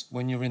decisions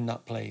when you're in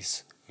that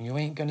place. You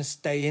ain't gonna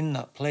stay in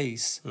that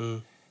place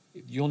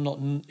if you're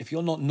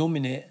not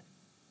numbing it.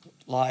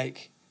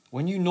 Like,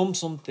 when you numb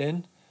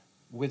something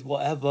with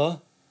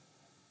whatever,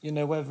 you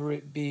know, whether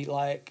it be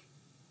like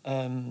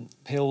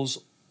pills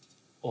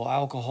or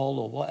alcohol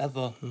or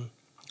whatever,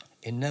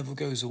 it never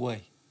goes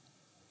away.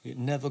 It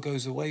never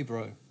goes away,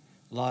 bro.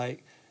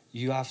 Like,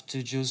 you have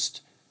to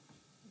just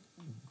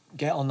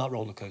get on that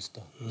roller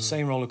coaster. The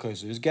same roller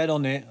coaster. Just get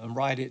on it and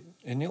ride it,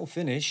 and it'll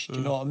finish. Do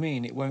you know what I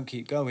mean? It won't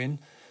keep going.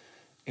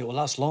 It will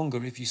last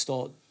longer if you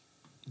start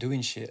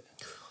doing shit.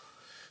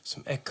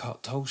 Some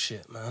Eckhart Tolle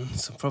shit, man.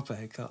 Some proper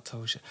Eckhart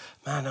Tolle shit.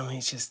 Man, I mean,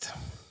 it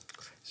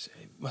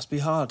must be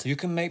hard. You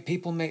can make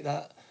people make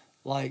that,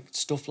 like,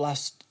 stuff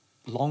last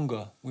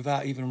longer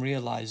without even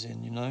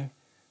realising, you know?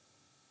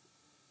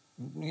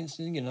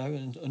 You know,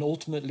 and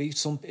ultimately,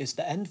 it's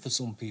the end for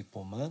some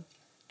people, man.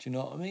 Do you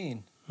know what I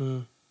mean?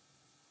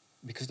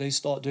 Because they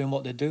start doing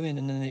what they're doing,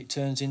 and then it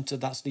turns into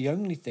that's the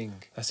only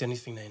thing. That's the only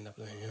thing they end up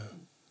doing, yeah.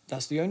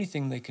 That's the only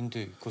thing they can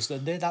do, because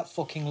they're that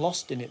fucking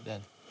lost in it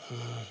then.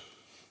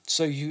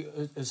 So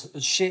you, as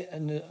shit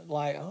and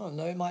like, I don't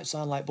know, it might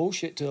sound like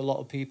bullshit to a lot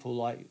of people.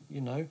 Like,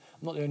 you know, I'm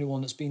not the only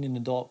one that's been in a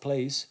dark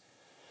place.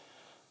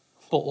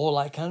 But all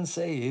I can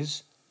say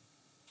is,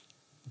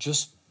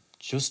 just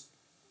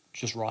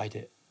ride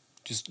it.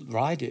 Just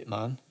ride it,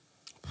 man.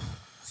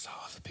 It's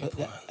hard for people,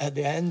 man. At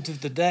the end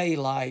of the day,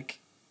 like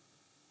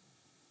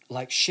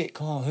shit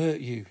can't hurt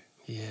you.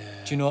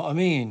 Yeah. Do you know what I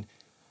mean?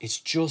 It's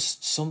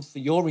just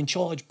something. You're in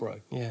charge,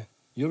 bro. Yeah.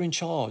 You're in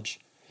charge.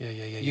 Yeah.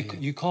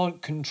 You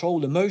can't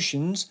control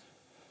emotions,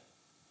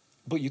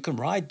 but you can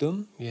ride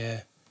them.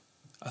 Yeah.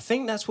 I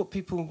think that's what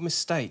people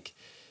mistake.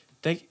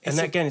 It's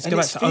and go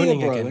back to fear, owning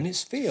bro, again. and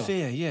it's fear.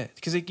 Fear, yeah.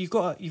 Because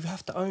you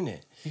have to own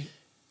it.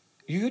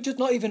 You just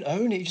not even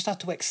own it. You just have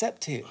to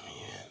accept it.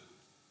 Yeah.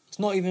 It's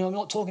not even. I'm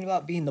not talking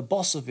about being the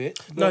boss of it.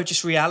 No,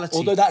 just reality.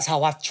 Although that's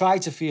how I've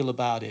tried to feel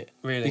about it.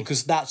 Really?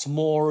 Because that's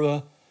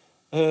more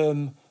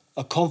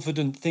a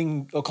confident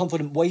thing, a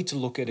confident way to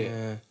look at it.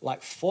 Yeah.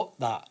 Like, fuck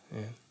that.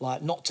 Yeah.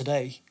 Like, not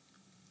today.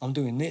 I'm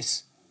doing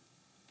this.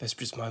 That's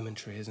just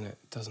momentary, isn't it?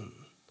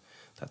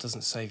 That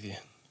doesn't save you.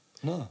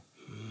 No.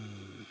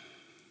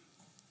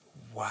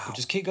 Wow. But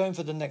just keep going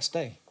for the next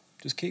day.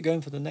 Just keep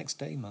going for the next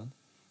day, man.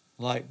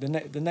 Like, the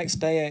next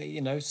day,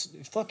 you know,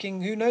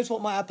 fucking who knows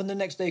what might happen the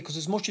next day, because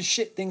as much as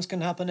shit things can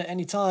happen at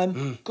any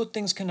time, good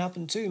things can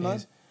happen too,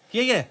 man.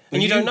 Yeah.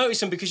 And you don't notice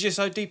them because you're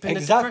so deep in the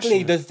Exactly.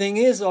 depression. The thing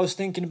is, I was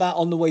thinking about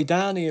on the way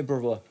down here,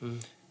 brother.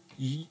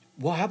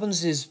 What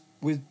happens is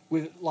with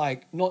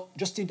like, not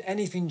just in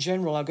anything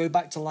general, I go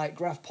back to like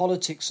graph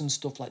politics and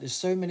stuff. Like, there's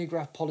so many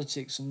graph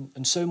politics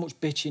and so much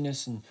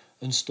bitchiness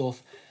and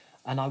stuff,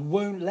 and I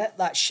won't let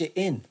that shit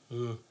in.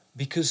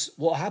 Because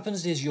what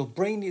happens is your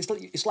brain,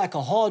 it's like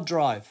a hard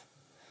drive.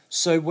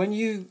 So when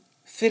you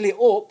fill it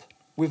up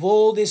with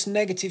all this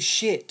negative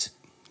shit,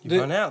 you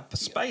run out of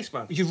space,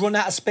 man. You run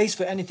out of space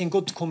for anything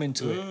good to come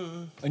into it.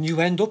 And you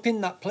end up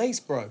in that place,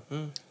 bro.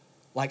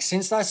 Like,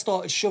 since I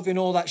started shoving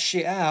all that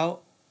shit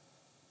out,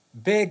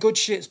 bare good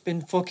shit's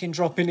been fucking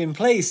dropping in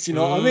place, you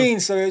know what I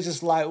mean? So it's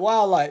just like,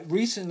 wow, like,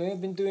 recently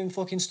I've been doing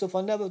fucking stuff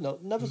I never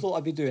thought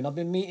I'd be doing. I've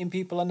been meeting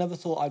people I never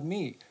thought I'd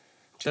meet.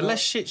 The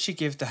less shit you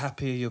give, the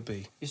happier you'll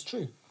be. It's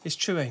true. It's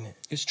true, ain't it?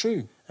 It's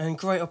true. And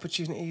great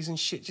opportunities and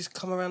shit just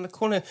come around the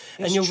corner,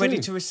 and It's you're true. ready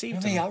to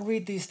receive them. I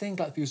read these things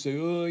like people say,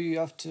 oh, you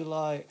have to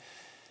like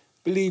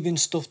believe in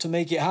stuff to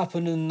make it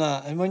happen and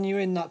that. And when you're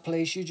in that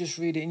place, you just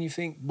read it and you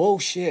think,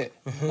 bullshit.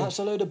 That's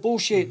a load of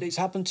bullshit that's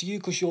happened to you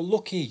because you're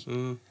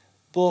lucky.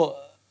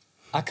 But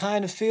I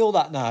kind of feel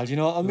that now, do you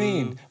know what I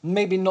mean?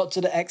 Maybe not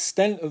to the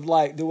extent of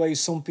like the way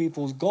some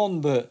people's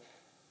gone, but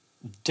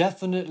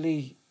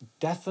definitely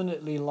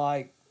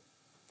like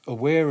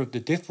aware of the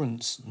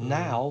difference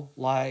now.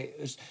 Like,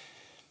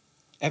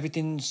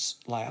 everything's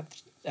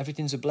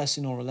a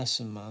blessing or a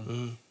lesson,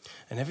 man.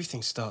 And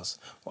everything starts.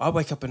 Well, I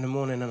wake up in the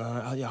morning and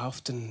I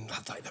often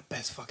have like the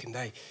best fucking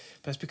day,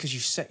 but it's because you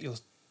set your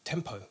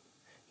tempo.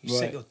 You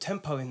set your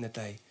tempo in the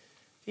day.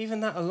 Even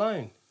that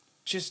alone,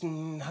 just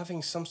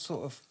having some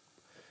sort of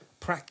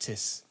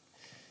practice.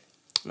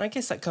 And I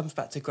guess that comes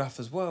back to Graff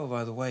as well,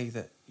 by the way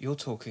that you're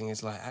talking,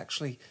 is like,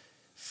 actually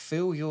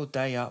fill your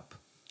day up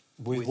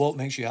With what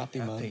makes you happy,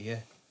 man. Yeah.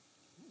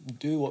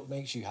 Do what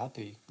makes you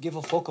happy. Give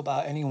a fuck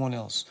about anyone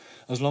else.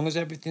 As long as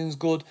everything's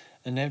good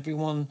and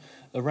everyone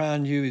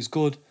around you is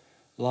good,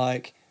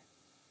 like,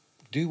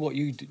 do what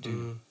you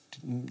do.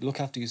 Look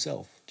after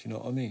yourself. Do you know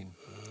what I mean?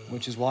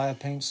 Which is why I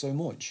paint so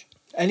much.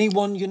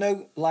 Anyone, you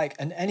know, like,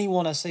 and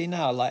anyone I say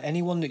now, like,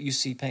 anyone that you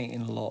see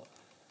painting a lot,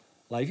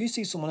 like, if you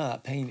see someone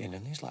out painting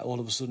and it's like all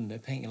of a sudden they're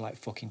painting like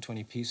fucking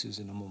 20 pieces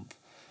in a month,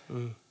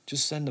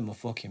 just send them a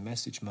fucking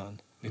message,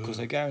 man.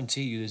 Because I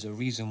guarantee you there's a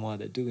reason why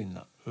they're doing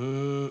that.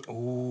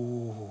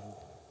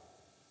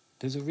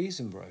 There's a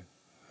reason, bro.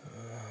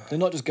 They're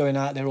not just going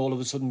out there all of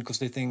a sudden because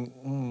they think,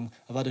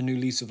 I've had a new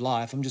lease of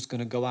life, I'm just going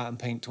to go out and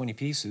paint 20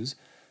 pieces.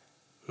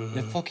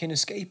 They're fucking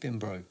escaping,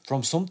 bro,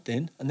 from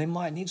something, and they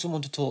might need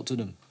someone to talk to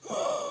them.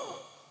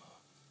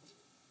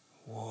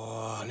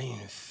 Whoa, I didn't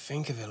even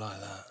think of it like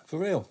that. For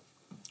real.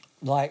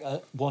 Like,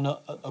 a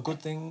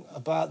good thing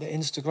about the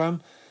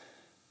Instagram,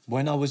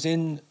 when I was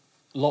in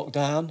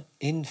lockdown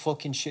in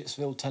fucking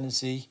Shitsville,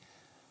 Tennessee,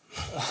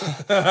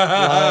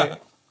 like,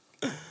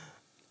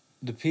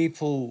 the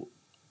people,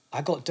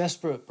 I got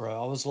desperate,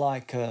 bro. I was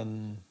like, I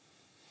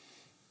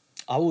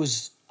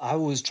was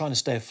trying to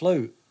stay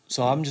afloat,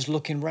 so I'm just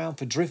looking around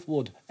for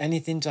driftwood,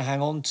 anything to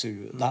hang on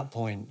to at that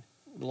point.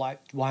 Like,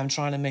 why I'm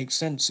trying to make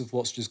sense of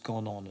what's just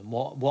gone on and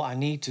what I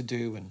need to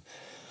do, and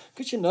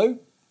because, you know,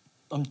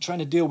 I'm trying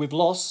to deal with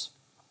loss,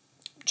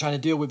 I'm trying to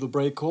deal with a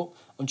breakup,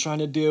 I'm trying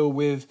to deal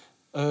with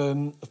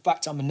the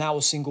fact I'm now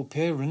a single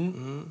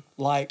parent,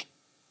 like,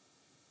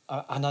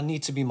 and I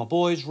need to be my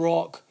boy's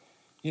rock,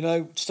 you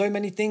know, so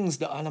many things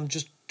that, and I'm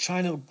just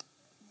trying to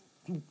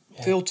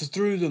filter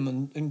through them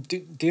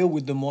and deal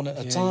with them one at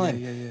a time.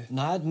 Yeah. And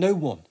I had no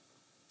one.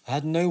 I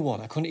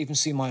couldn't even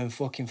see my own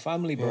fucking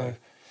family, bro. Yeah.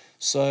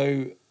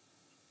 So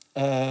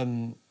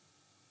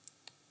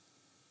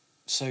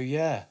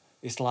yeah,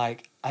 it's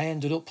like I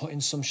ended up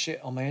putting some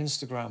shit on my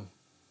Instagram.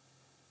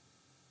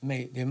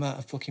 mate, the amount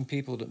of fucking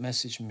people that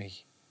messaged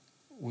me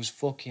was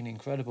fucking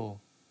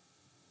incredible.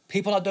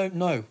 People I don't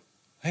know.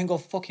 I ain't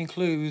got a fucking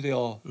clue who they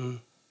are.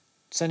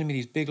 Sending me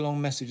these big, long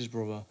messages,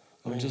 brother.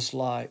 I'm just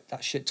like,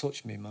 that shit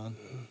touched me, man.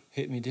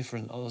 Hit me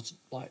different. I was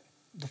like,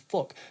 the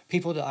fuck?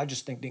 People that I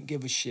just think didn't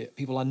give a shit.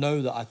 People I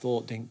know that I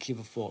thought didn't give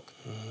a fuck.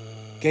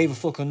 Gave a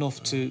fuck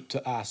enough to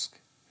ask.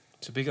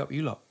 So big up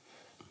you lot.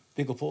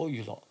 Big up all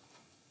you lot.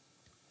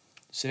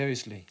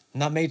 Seriously.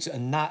 And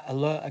that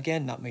alert,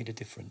 again, that made a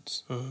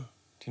difference. Do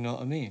you know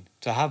what I mean?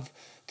 To have,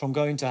 from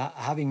going to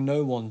having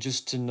no one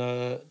just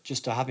to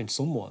having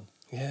someone.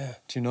 Yeah.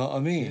 Do you know what I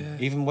mean? Yeah.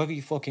 Even whether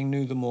you fucking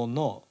knew them or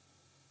not.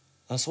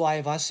 That's why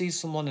if I see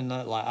someone in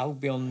that, like, I'll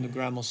be on the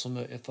gram or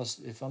something,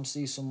 if I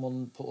see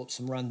someone put up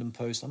some random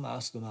post, I'm going to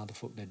ask them how the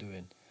fuck they're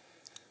doing.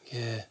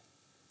 Yeah.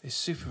 It's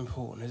super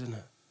important, isn't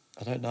it?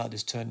 I don't know how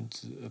this turned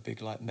into a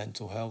big, like,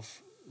 mental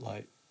health,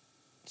 like,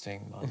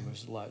 thing, man.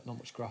 There's, like, not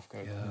much graph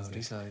going on.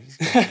 These all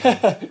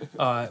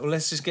right, well,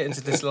 let's just get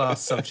into this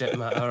last subject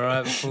matter, all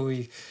right? Before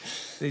we...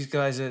 These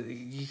guys are...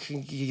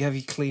 You have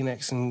your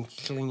Kleenex and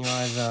clean your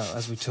eyes out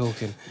as we're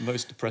talking.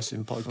 Most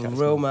depressing podcast.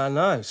 For real, man,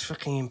 no, it's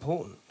fucking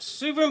important.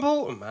 Super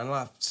important, man.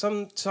 Like,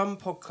 some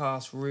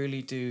podcasts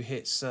really do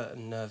hit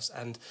certain nerves,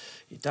 and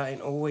that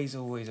ain't always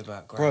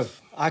about graph. Bro,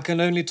 I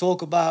can only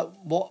talk about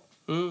what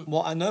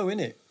I know,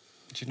 innit?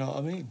 Do you know what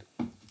I mean?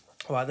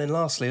 All right, then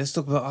lastly, let's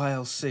talk about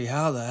ILC.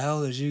 How the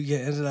hell did you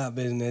get into that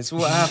business?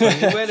 What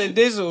happened? Where did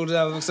this all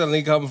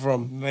suddenly come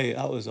from? Mate,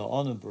 that was an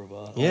honour,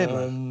 brother. Yeah,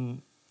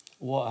 man.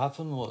 What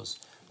happened was,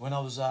 when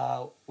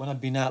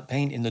I'd been out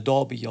painting the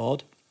Derby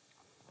yard,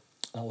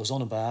 I was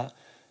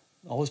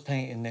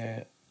painting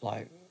there,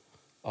 like,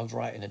 I was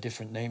writing a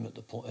different name at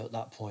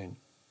that point.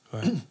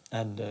 Right.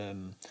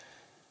 And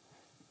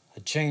I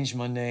changed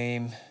my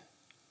name,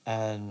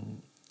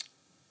 and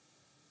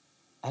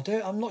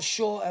I'm not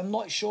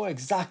sure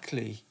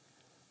exactly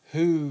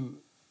who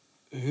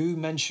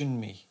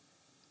mentioned me.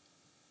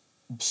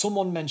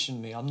 Someone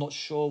mentioned me. I'm not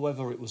sure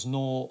whether it was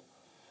Nort.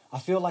 I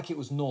feel like it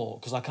was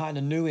Nort because I kind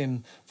of knew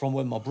him from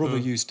when my brother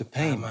used to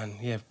paint. Oh, man,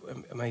 yeah,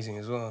 amazing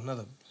as well.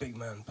 Another big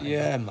man. Painter.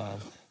 Yeah, man.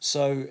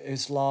 So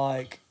it's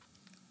like,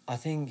 I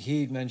think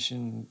he'd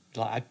mentioned,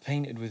 like, I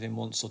painted with him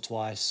once or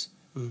twice,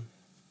 and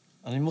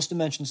he must have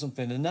mentioned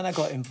something. And then I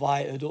got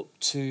invited up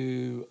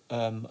to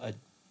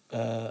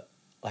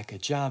like a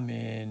jam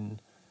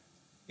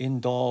in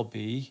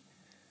Derby,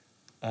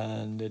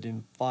 and they'd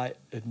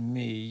invited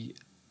me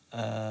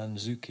and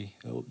Zuki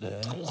up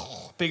there.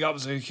 Oh, big up,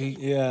 Zuki.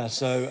 Yeah,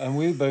 so, and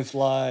we both,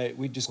 like,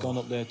 we'd just gone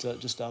up there to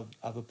just have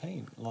a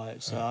paint.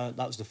 Like, so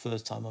that was the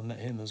first time I met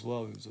him as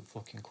well. He was a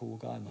fucking cool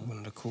guy, man. One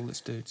of the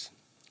coolest dudes.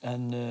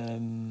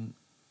 And,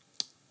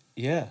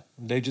 yeah,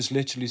 they just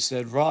literally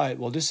said, right,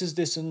 well, this is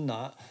this and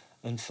that,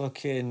 and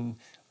fucking,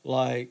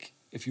 like,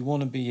 if you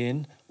want to be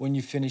in, when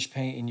you finish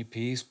painting your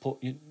piece,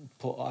 put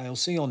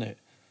ILC on it.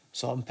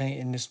 So I'm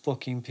painting this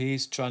fucking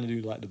piece, trying to do,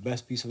 like, the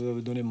best piece I've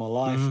ever done in my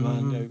life,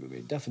 man.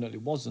 It definitely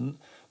wasn't.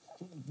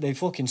 They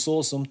fucking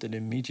saw something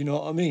in me, do you know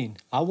what I mean?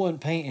 I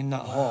weren't painting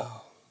that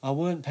hot.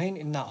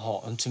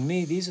 And to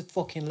me, these are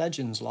fucking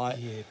legends, like...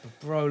 Yeah, but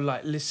bro,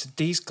 like, listen,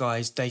 these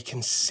guys, they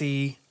can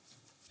see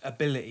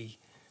ability.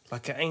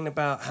 Like, it ain't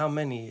about how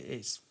many,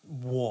 it's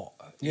what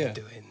you're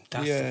doing.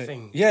 That's the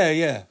thing.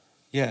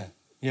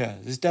 Yeah,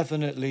 there's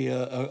definitely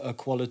a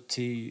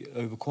quality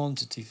over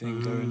quantity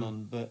thing going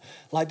on. But,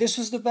 like, this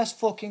was the best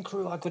fucking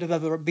crew I could have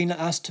ever been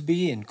asked to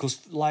be in.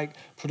 Because, like,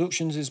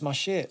 productions is my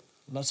shit.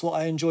 That's what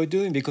I enjoy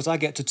doing because I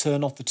get to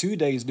turn off for 2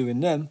 days doing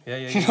them.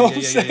 You know what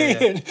I'm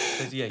saying?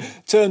 Yeah.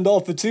 Turned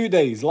off for 2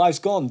 days. Life's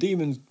gone.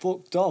 Demons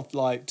fucked off.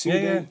 Like,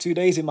 2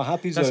 days in my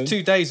happy zone. That's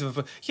 2 days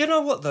of... You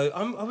know what, though?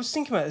 I was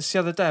thinking about this the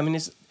other day. I mean,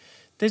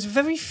 there's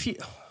very few...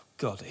 Oh,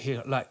 God,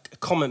 here, like,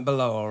 comment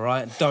below, all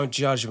right? Don't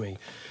judge me.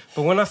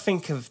 But when I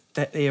think of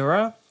that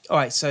era, all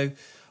right, so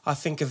I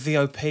think of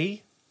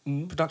VOP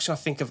production, I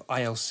think of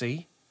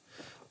ILC.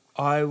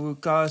 I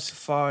would go as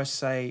far as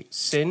say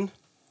Sin.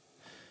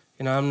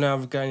 You know, I'm now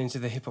going into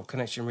the hip hop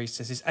connection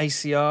research. It's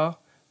ACR.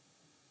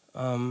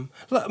 Look,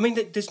 I mean,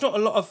 there's not a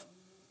lot of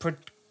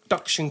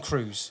production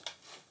crews.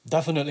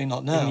 Definitely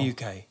not now. In the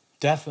UK.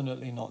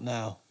 Definitely not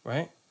now.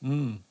 Right?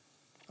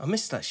 I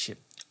miss that shit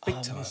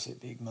big time. I miss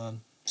it big,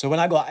 man. So when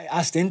I got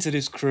asked into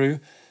this crew,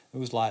 it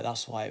was like,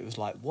 that's why it was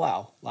like,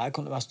 wow. Like, I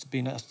couldn't have asked to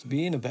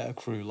be in a better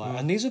crew. Like,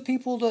 and these are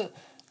people that,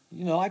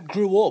 you know, I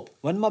grew up.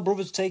 When my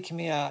brother's taking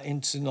me out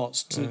into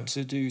Knots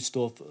to do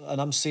stuff, and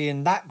I'm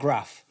seeing that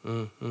graph.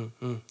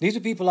 These are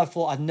people I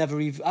thought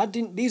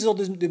these are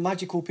the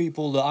magical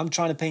people that I'm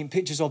trying to paint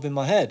pictures of in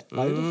my head.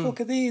 Like, who the fuck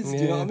are these? Do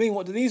you know what I mean?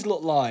 What do these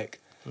look like?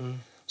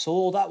 So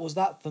all that was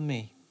that for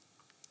me.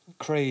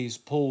 Craze,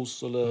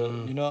 Pulse, you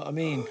know what I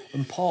mean?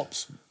 And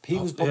Pops. He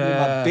was probably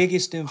my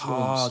biggest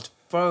influence. Hard,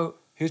 bro.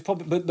 He was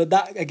probably, but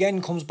that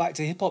again comes back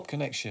to hip hop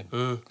connection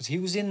because he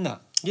was in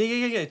that.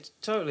 Yeah,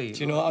 totally. Do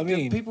you know what I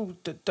mean? People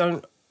that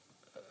don't,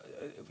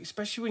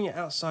 especially when you're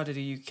outside of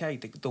the UK,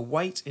 the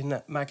weight in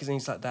that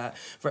magazines like that,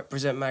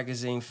 Represent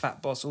Magazine,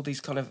 Fat Boss, all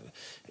these kind of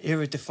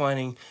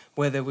era-defining,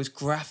 where there was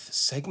graph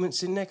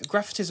segments in there.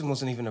 Graffitism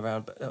wasn't even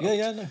around, but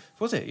no.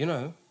 was it? You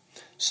know.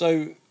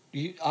 So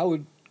I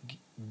would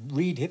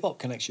read Hip Hop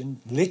Connection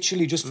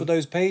literally just for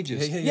those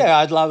pages. Yeah.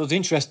 I was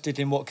interested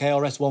in what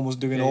KRS-One was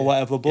doing or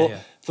whatever, but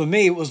for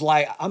me it was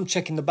like I'm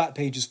checking the back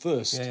pages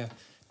first. Yeah.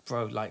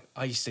 Bro, like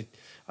I used to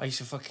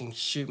fucking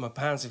shoot my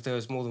pants if there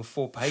was more than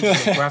 4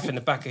 pages of graph in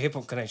the back of Hip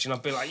Hop Connection.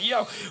 I'd be like,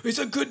 yo, it's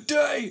a good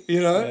day, you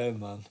know? Yeah,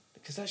 man.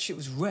 Because that shit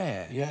was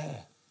rare.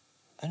 Yeah.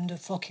 And the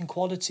fucking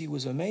quality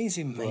was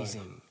amazing, bro.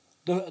 Amazing.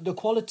 The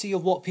quality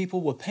of what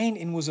people were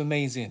painting was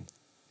amazing.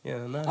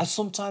 Yeah, I know. I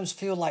sometimes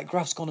feel like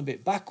graph's gone a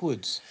bit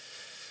backwards.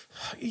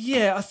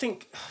 Yeah, I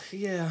think,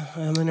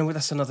 I mean,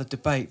 that's another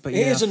debate. But It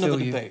yeah, is I feel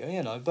another debate,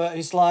 you know, but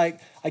it's like,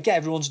 I get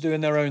everyone's doing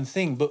their own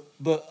thing,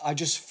 but I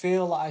just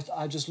feel like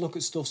I just look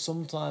at stuff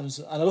sometimes,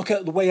 and I look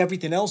at the way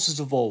everything else has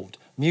evolved,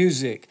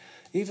 music,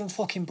 even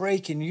fucking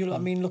breaking, you know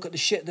what I mean, look at the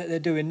shit that they're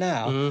doing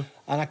now,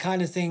 and I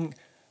kind of think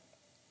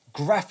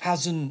graph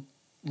hasn't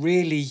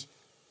really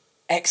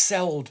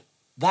excelled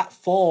that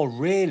far,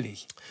 really.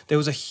 There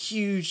was a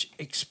huge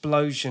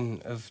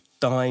explosion of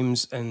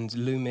dimes and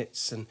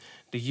lumits and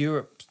the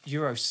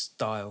Euro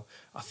style.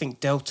 I think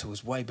Delta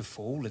was way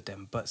before all of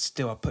them, but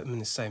still I put them in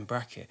the same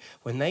bracket.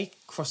 When they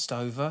crossed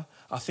over,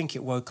 I think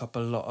it woke up a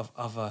lot of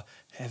other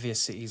heavier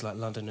cities like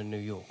London and New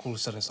York. All of a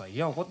sudden it's like,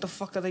 yo, what the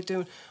fuck are they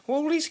doing?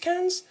 All these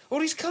cans? All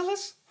these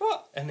colours?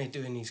 What? And they're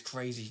doing these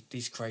crazy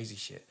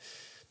shit.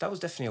 That was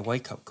definitely a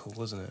wake-up call,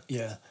 wasn't it?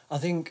 Yeah, I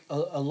think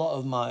a lot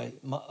of my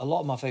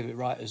favourite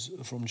writers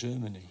are from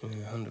Germany.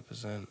 Yeah,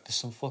 100%. There's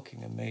some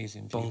fucking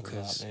amazing people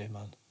out there,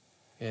 man.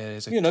 Yeah,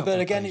 there's a you know, couple but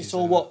of again, pages it's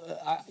all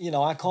there.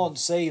 what I can't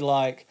say.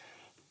 Like,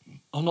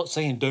 I'm not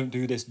saying don't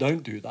do this,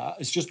 don't do that.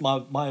 It's just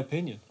my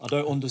opinion. I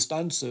don't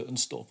understand certain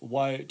stuff.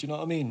 Why? Do you know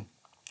what I mean?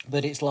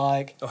 But it's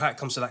like, Or how it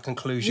comes to that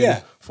conclusion.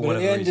 yeah. For But at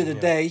whatever the end reason, of the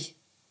day,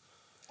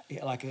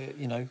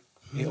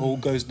 it all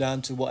goes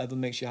down to whatever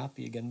makes you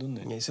happy again, doesn't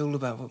it? Yeah, it's all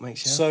about what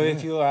makes you happy. So if isn't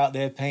it? you're out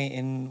there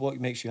painting what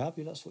makes you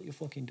happy, that's what you're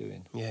fucking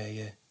doing. Yeah.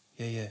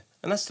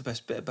 And that's the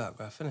best bit about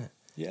graph, isn't it?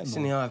 Yeah, It's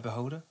man. in the eye of the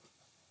beholder.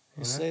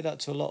 I say that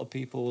to a lot of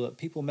people. That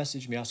people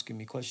message me asking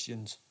me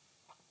questions.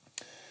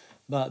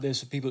 But there's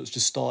some people that's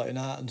just starting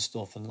out and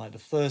stuff, and like the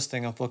first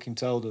thing I fucking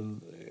tell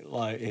them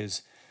like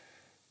is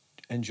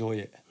enjoy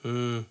it,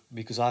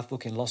 because I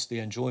fucking lost the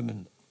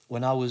enjoyment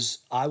when I was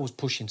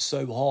pushing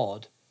so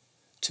hard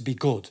to be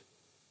good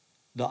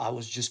that I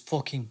was just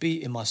fucking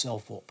beating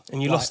myself up.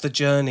 And you Like, lost the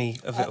journey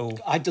of it all.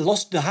 I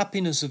lost the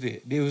happiness of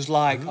it. It was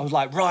like I was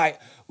like, right,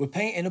 we're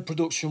painting a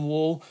production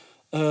wall.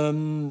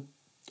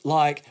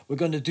 Like we're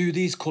going to do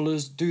these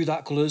colours, do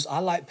that colours. I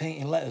like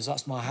painting letters.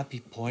 That's my happy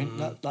point.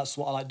 That's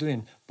what I like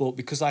doing. But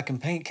because I can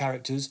paint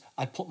characters,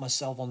 I put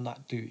myself on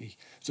that duty.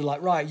 So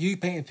like, right, you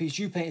paint a piece,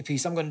 you paint a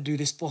piece. I'm going to do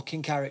this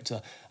fucking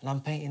character, and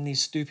I'm painting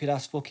these stupid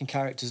ass fucking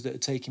characters that are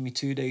taking me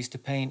 2 days to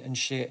paint and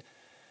shit.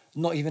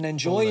 Not even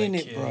enjoying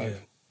it, bro. Yeah.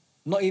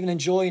 Not even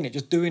enjoying it.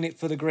 Just doing it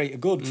for the greater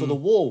good, for the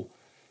wall.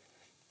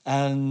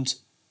 And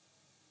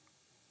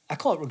I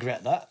can't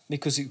regret that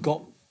because it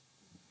got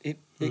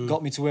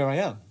me to where I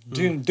am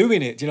doing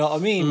it. Do you know what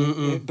I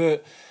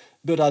mean?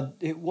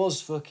 It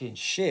was fucking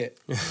shit,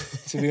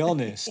 to be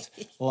honest.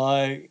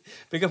 Like,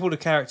 Big up all the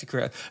character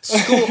creators.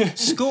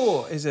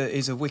 Score is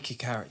a wicked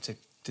character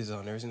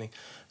designer, isn't he?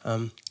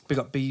 Big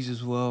up Bees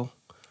as well.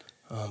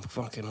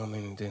 Fucking, I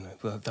mean,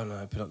 I don't know,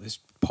 open up this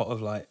pot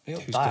of like.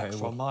 Dak created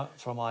from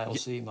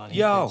ILC, man. He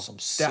Yo, paints some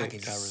sick Dak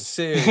is colours.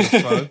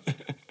 serious, bro.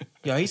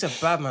 Yo, he's a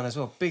bad man as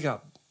well. Big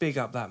up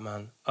that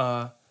man.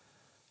 I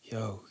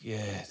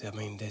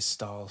mean, there's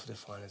styles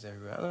definers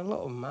everywhere, and a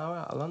lot of them are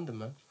out of London,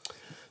 man.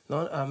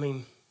 I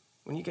mean,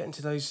 when you get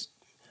into those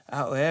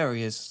outer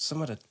areas,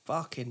 some of the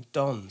fucking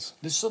dons.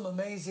 There's some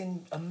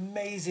amazing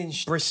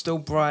Bristol,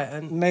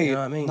 Brighton, mate. you know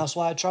what I mean? That's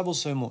why I travel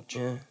so much.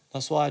 Yeah.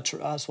 That's why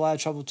I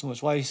travel too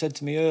much. Why you said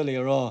to me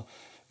earlier, "Oh,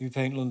 you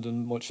paint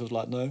London much?" I was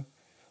like, "No."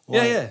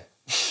 Why? Yeah.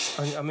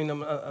 I mean, I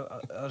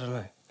don't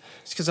know.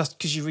 It's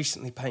because you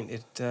recently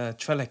painted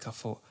Trellick. I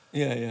thought,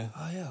 Yeah.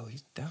 oh yeah,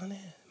 he's down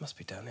there. Must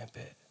be down there a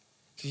bit.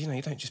 Because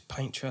you don't just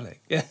paint Trellick.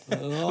 Yeah.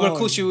 Oh. Well, of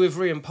course you were with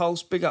Ree and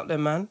Pulse. Big up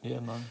them, man.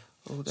 Yeah, man.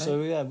 All day.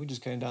 So yeah, we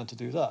just came down to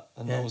do that,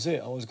 and Yeah. that was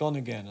it. I was gone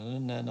again,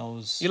 and then I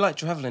was. You like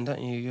travelling,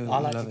 don't you? I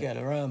like love to it. get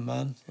around,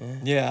 man.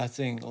 Yeah, I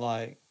think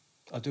like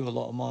I do a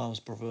lot of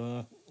miles,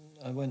 brother.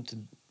 I went to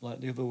like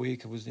the other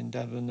week. I was in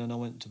Devon, and I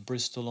went to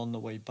Bristol on the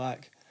way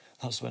back.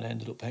 That's when I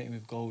ended up painting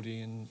with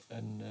Goldie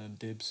and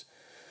Dibs.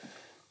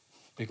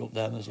 Big up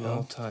them as well.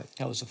 Oh, tight.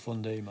 That was a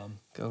fun day, man.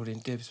 Golden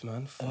Dibs,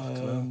 man. Fuck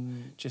no.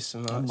 Just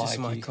some And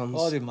Mikey. icons.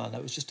 Oh, man,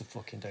 that was just a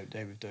fucking dope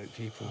day with dope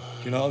people.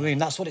 Do you know what I mean?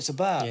 That's what it's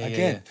about.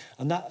 Again.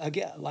 And that I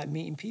get like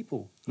meeting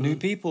people, new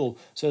people.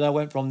 So then I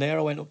went from there.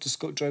 I went up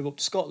to drove up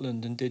to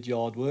Scotland and did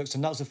yard works,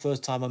 and that was the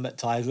first time I met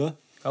Tyler.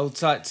 Hold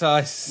tight,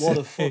 Tice. What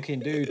a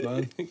fucking dude,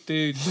 man.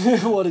 Dude.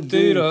 What a Dude,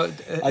 dude.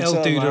 El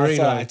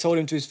Duderino. I told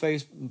him to his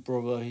face,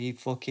 brother,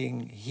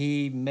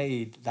 he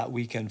made that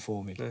weekend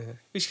for me.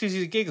 It's because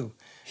he's a giggle.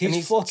 He's, And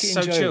he's fucking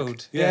so joke.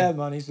 chilled. Yeah,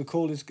 man, he's the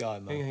coolest guy,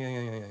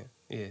 man.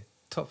 Yeah.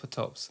 Top of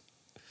tops.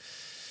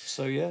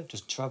 So yeah,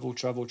 just travel,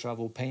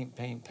 paint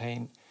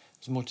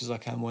as much as I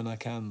can when I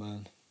can,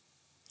 man.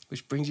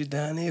 Which brings you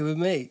down here with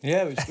me.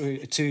 Yeah,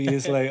 it's 2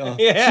 years later.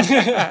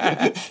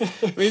 Yeah.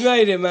 We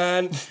made it,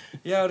 man.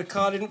 Yeah, the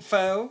car didn't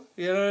fail.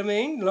 You know what I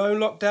mean? No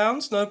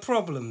lockdowns, no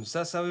problems.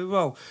 That's how we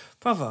roll.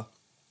 Brother,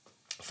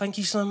 thank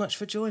you so much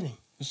for joining.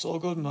 It's all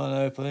good, man.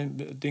 I hope I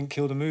didn't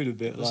kill the mood a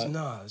bit. It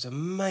was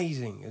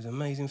amazing. It was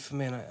amazing for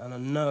me, and I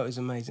know it was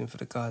amazing for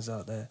the guys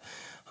out there.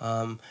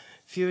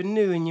 If you're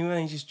new and you're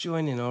only just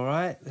joining, all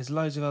right, there's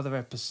loads of other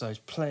episodes,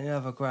 plenty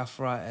of other graph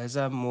writers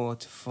and more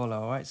to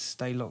follow, all right?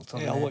 Stay locked on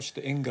Yeah, there. I watched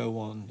the Ingo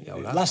one Yeah,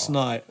 last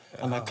night,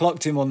 and I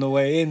clocked him on the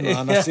way in,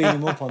 man. I seen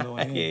him up on the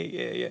way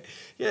in.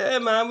 Yeah,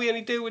 man, we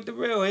only deal with the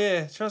real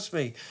here, trust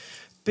me.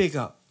 Big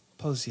up,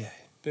 Posea.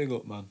 Big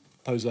up, man.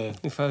 Posea.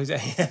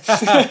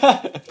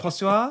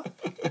 Posea?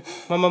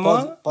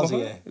 Mama?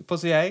 Posea.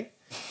 Posea.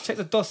 Check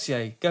the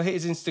dossier. Go hit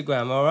his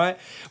Instagram, all right?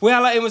 We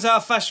are letting was out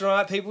of fashion, all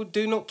right, people?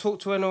 Do not talk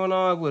to anyone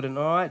I wouldn't,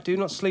 all right? Do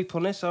not sleep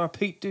on this. I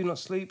repeat, do not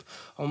sleep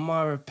on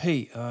my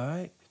repeat, all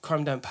right?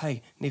 Crime don't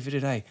pay. Neither do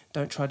they.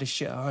 Don't try this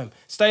shit at home.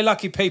 Stay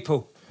lucky,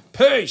 people.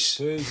 Peace.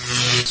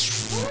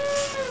 Peace.